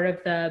was part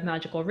of the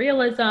magical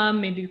realism,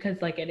 maybe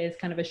because like it is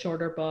kind of a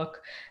shorter book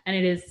and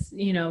it is,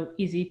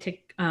 easy to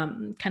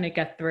kind of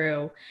get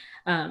through.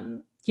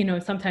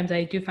 Sometimes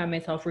I do find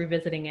myself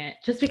revisiting it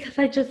just because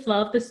I just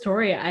love the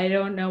story. I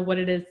don't know what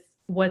it is,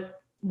 what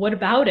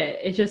about it.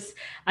 It just,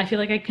 I feel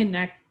like I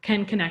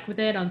can connect with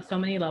it on so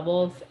many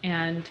levels.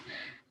 And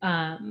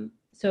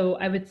so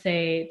I would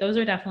say those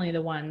are definitely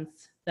the ones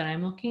that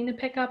I'm looking to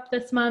pick up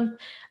this month.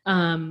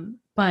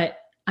 But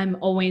I'm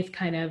always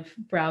kind of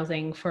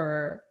browsing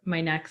for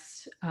my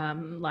next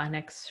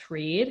Latinx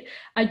read.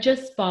 I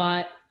just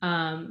bought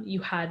You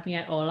Had Me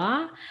at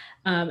Hola,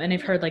 and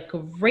I've heard like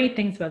great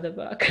things about the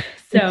book.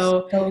 It's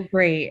So so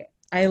great.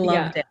 I yeah,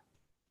 loved it.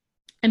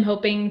 I'm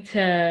hoping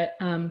to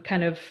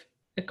kind of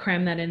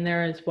cram that in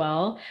there as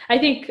well. I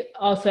think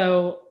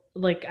also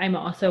like I'm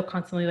also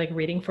constantly like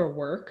reading for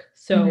work. Mhm.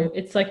 So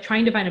it's like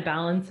trying to find a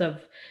balance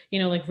of,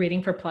 like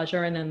reading for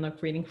pleasure and then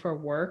like reading for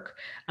work.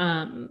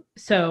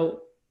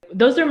 So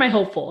those are my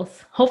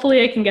hopefuls.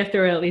 Hopefully I can get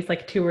through at least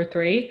like two or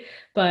three,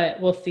 but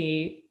we'll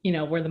see,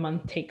 where the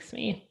month takes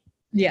me.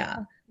 Yeah.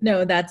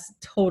 No, that's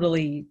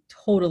totally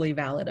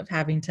valid of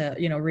having to,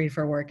 read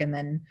for work and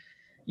then,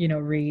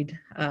 read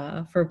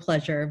for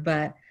pleasure.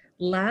 But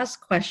last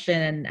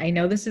question, and I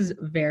know this is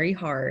very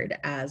hard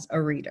as a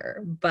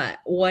reader, but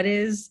what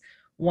is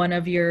one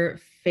of your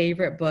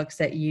favorite books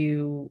that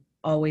you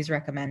always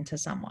recommend to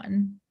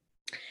someone?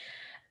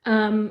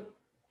 Um,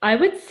 I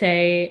would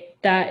say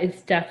that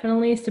it's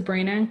definitely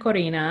Sabrina and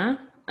Corina.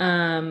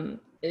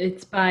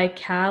 It's by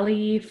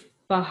Callie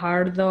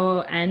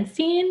Fajardo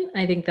Anstine.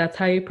 I think that's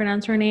how you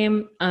pronounce her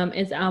name.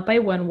 It's out by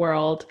One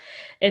World.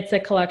 It's a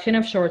collection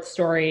of short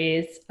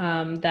stories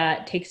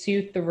that takes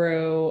you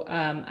through,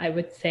 I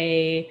would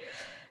say,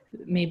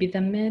 maybe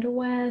the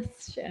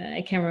Midwest.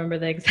 I can't remember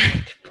the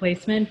exact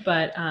placement,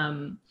 but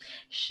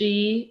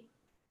she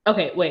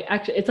okay, wait,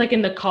 actually it's like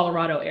in the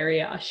Colorado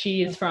area.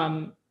 She is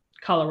from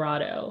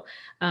Colorado.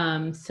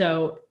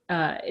 So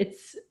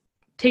it's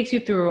takes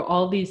you through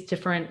all these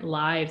different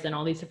lives and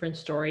all these different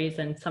stories,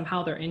 and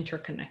somehow they're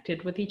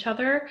interconnected with each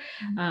other.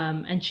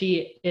 And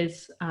she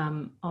is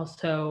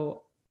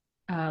also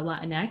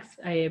Latinx.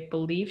 I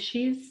believe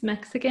she's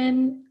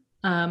Mexican.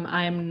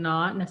 I'm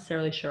not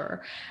necessarily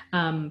sure,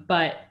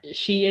 but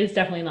she is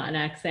definitely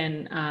Latinx,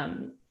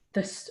 and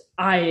this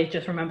I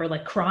just remember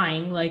like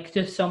crying like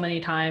just so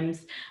many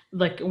times,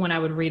 like when I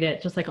would read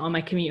it, just like on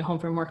my commute home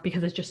from work,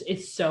 because it just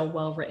is so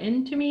well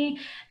written to me.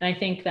 And I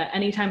think that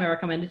anytime I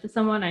recommend it to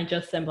someone, I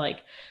just am like,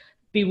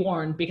 be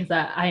warned, because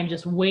I am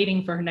just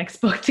waiting for her next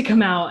book to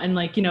come out. And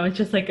like, it's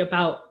just like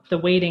about the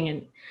waiting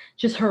and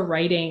just her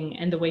writing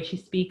and the way she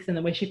speaks and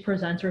the way she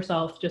presents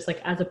herself, just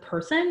like as a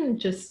person,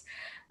 just,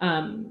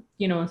 on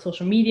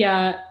social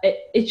media.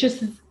 It's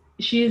just,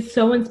 she is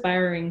so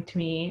inspiring to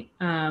me.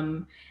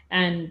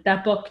 And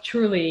that book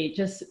truly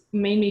just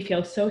made me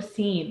feel so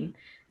seen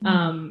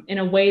in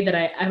a way that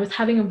I was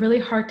having a really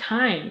hard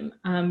time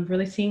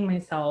really seeing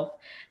myself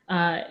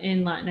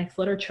in Latinx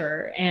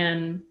literature.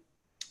 And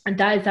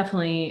that is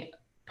definitely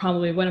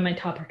probably one of my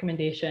top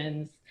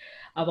recommendations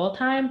of all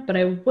time. But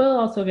I will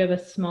also give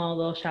a small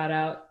little shout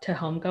out to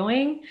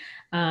Homegoing,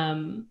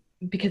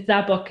 because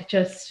that book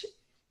just,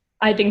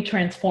 I think,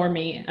 transformed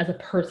me as a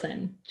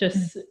person.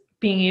 Just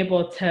being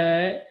able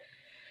to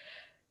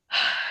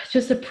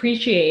just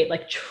appreciate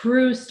like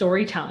true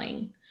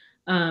storytelling,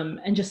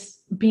 and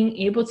just being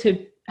able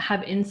to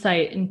have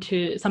insight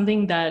into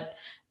something that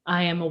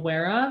I am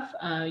aware of,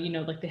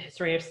 like the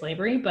history of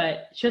slavery,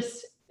 but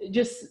just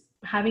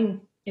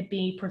having it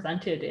be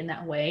presented in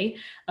that way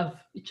of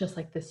just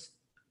like this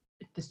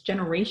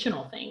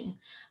generational thing,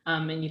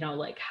 and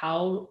like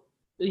how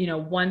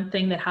one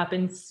thing that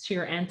happens to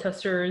your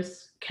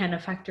ancestors can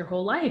affect your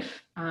whole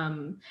life.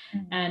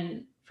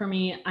 And for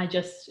me, I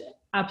just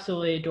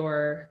absolutely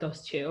adore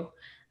those two.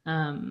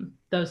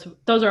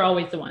 Those are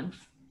always the ones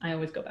I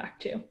always go back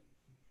to.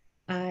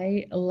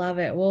 I love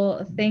it.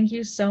 Well, thank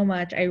you so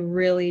much. I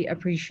really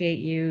appreciate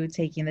you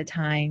taking the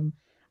time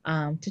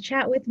to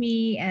chat with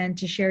me and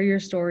to share your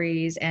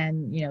stories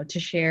and to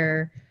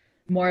share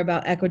more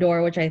about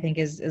Ecuador, which I think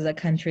is a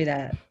country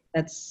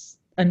that's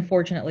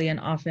unfortunately and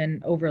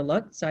often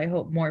overlooked. So I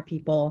hope more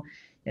people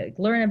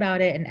learn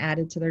about it and add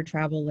it to their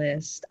travel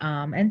list,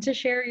 and to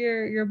share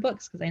your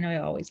books, because I know I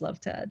always love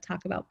to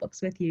talk about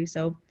books with you.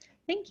 So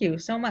thank you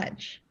so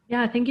much.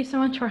 Yeah, thank you so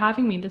much for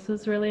having me. This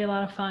was really a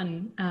lot of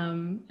fun.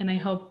 And I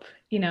hope,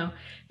 if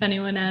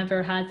anyone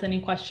ever has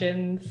any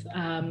questions,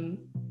 I'm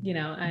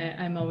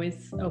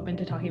always open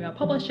to talking about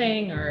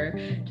publishing or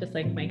just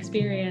like my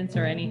experience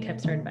or any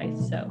tips or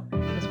advice. So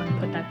just want to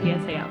put that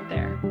PSA out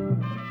there.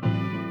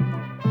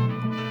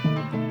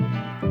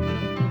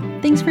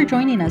 Thanks for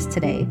joining us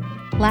today.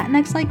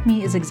 Latinx Like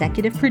Me is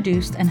executive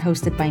produced and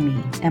hosted by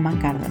me, Emma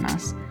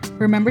Cardenas.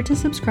 Remember to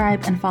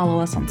subscribe and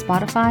follow us on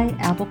Spotify,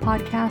 Apple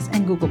Podcasts,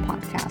 and Google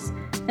Podcasts.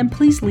 And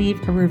please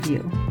leave a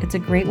review. It's a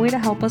great way to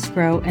help us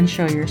grow and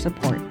show your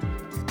support.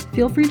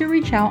 Feel free to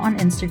reach out on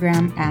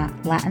Instagram at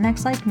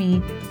Latinx Like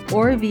Me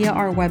or via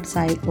our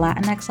website,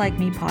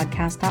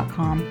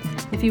 latinxlikemepodcast.com,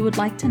 if you would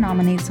like to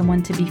nominate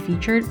someone to be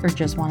featured or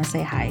just want to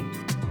say hi.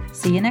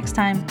 See you next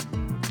time.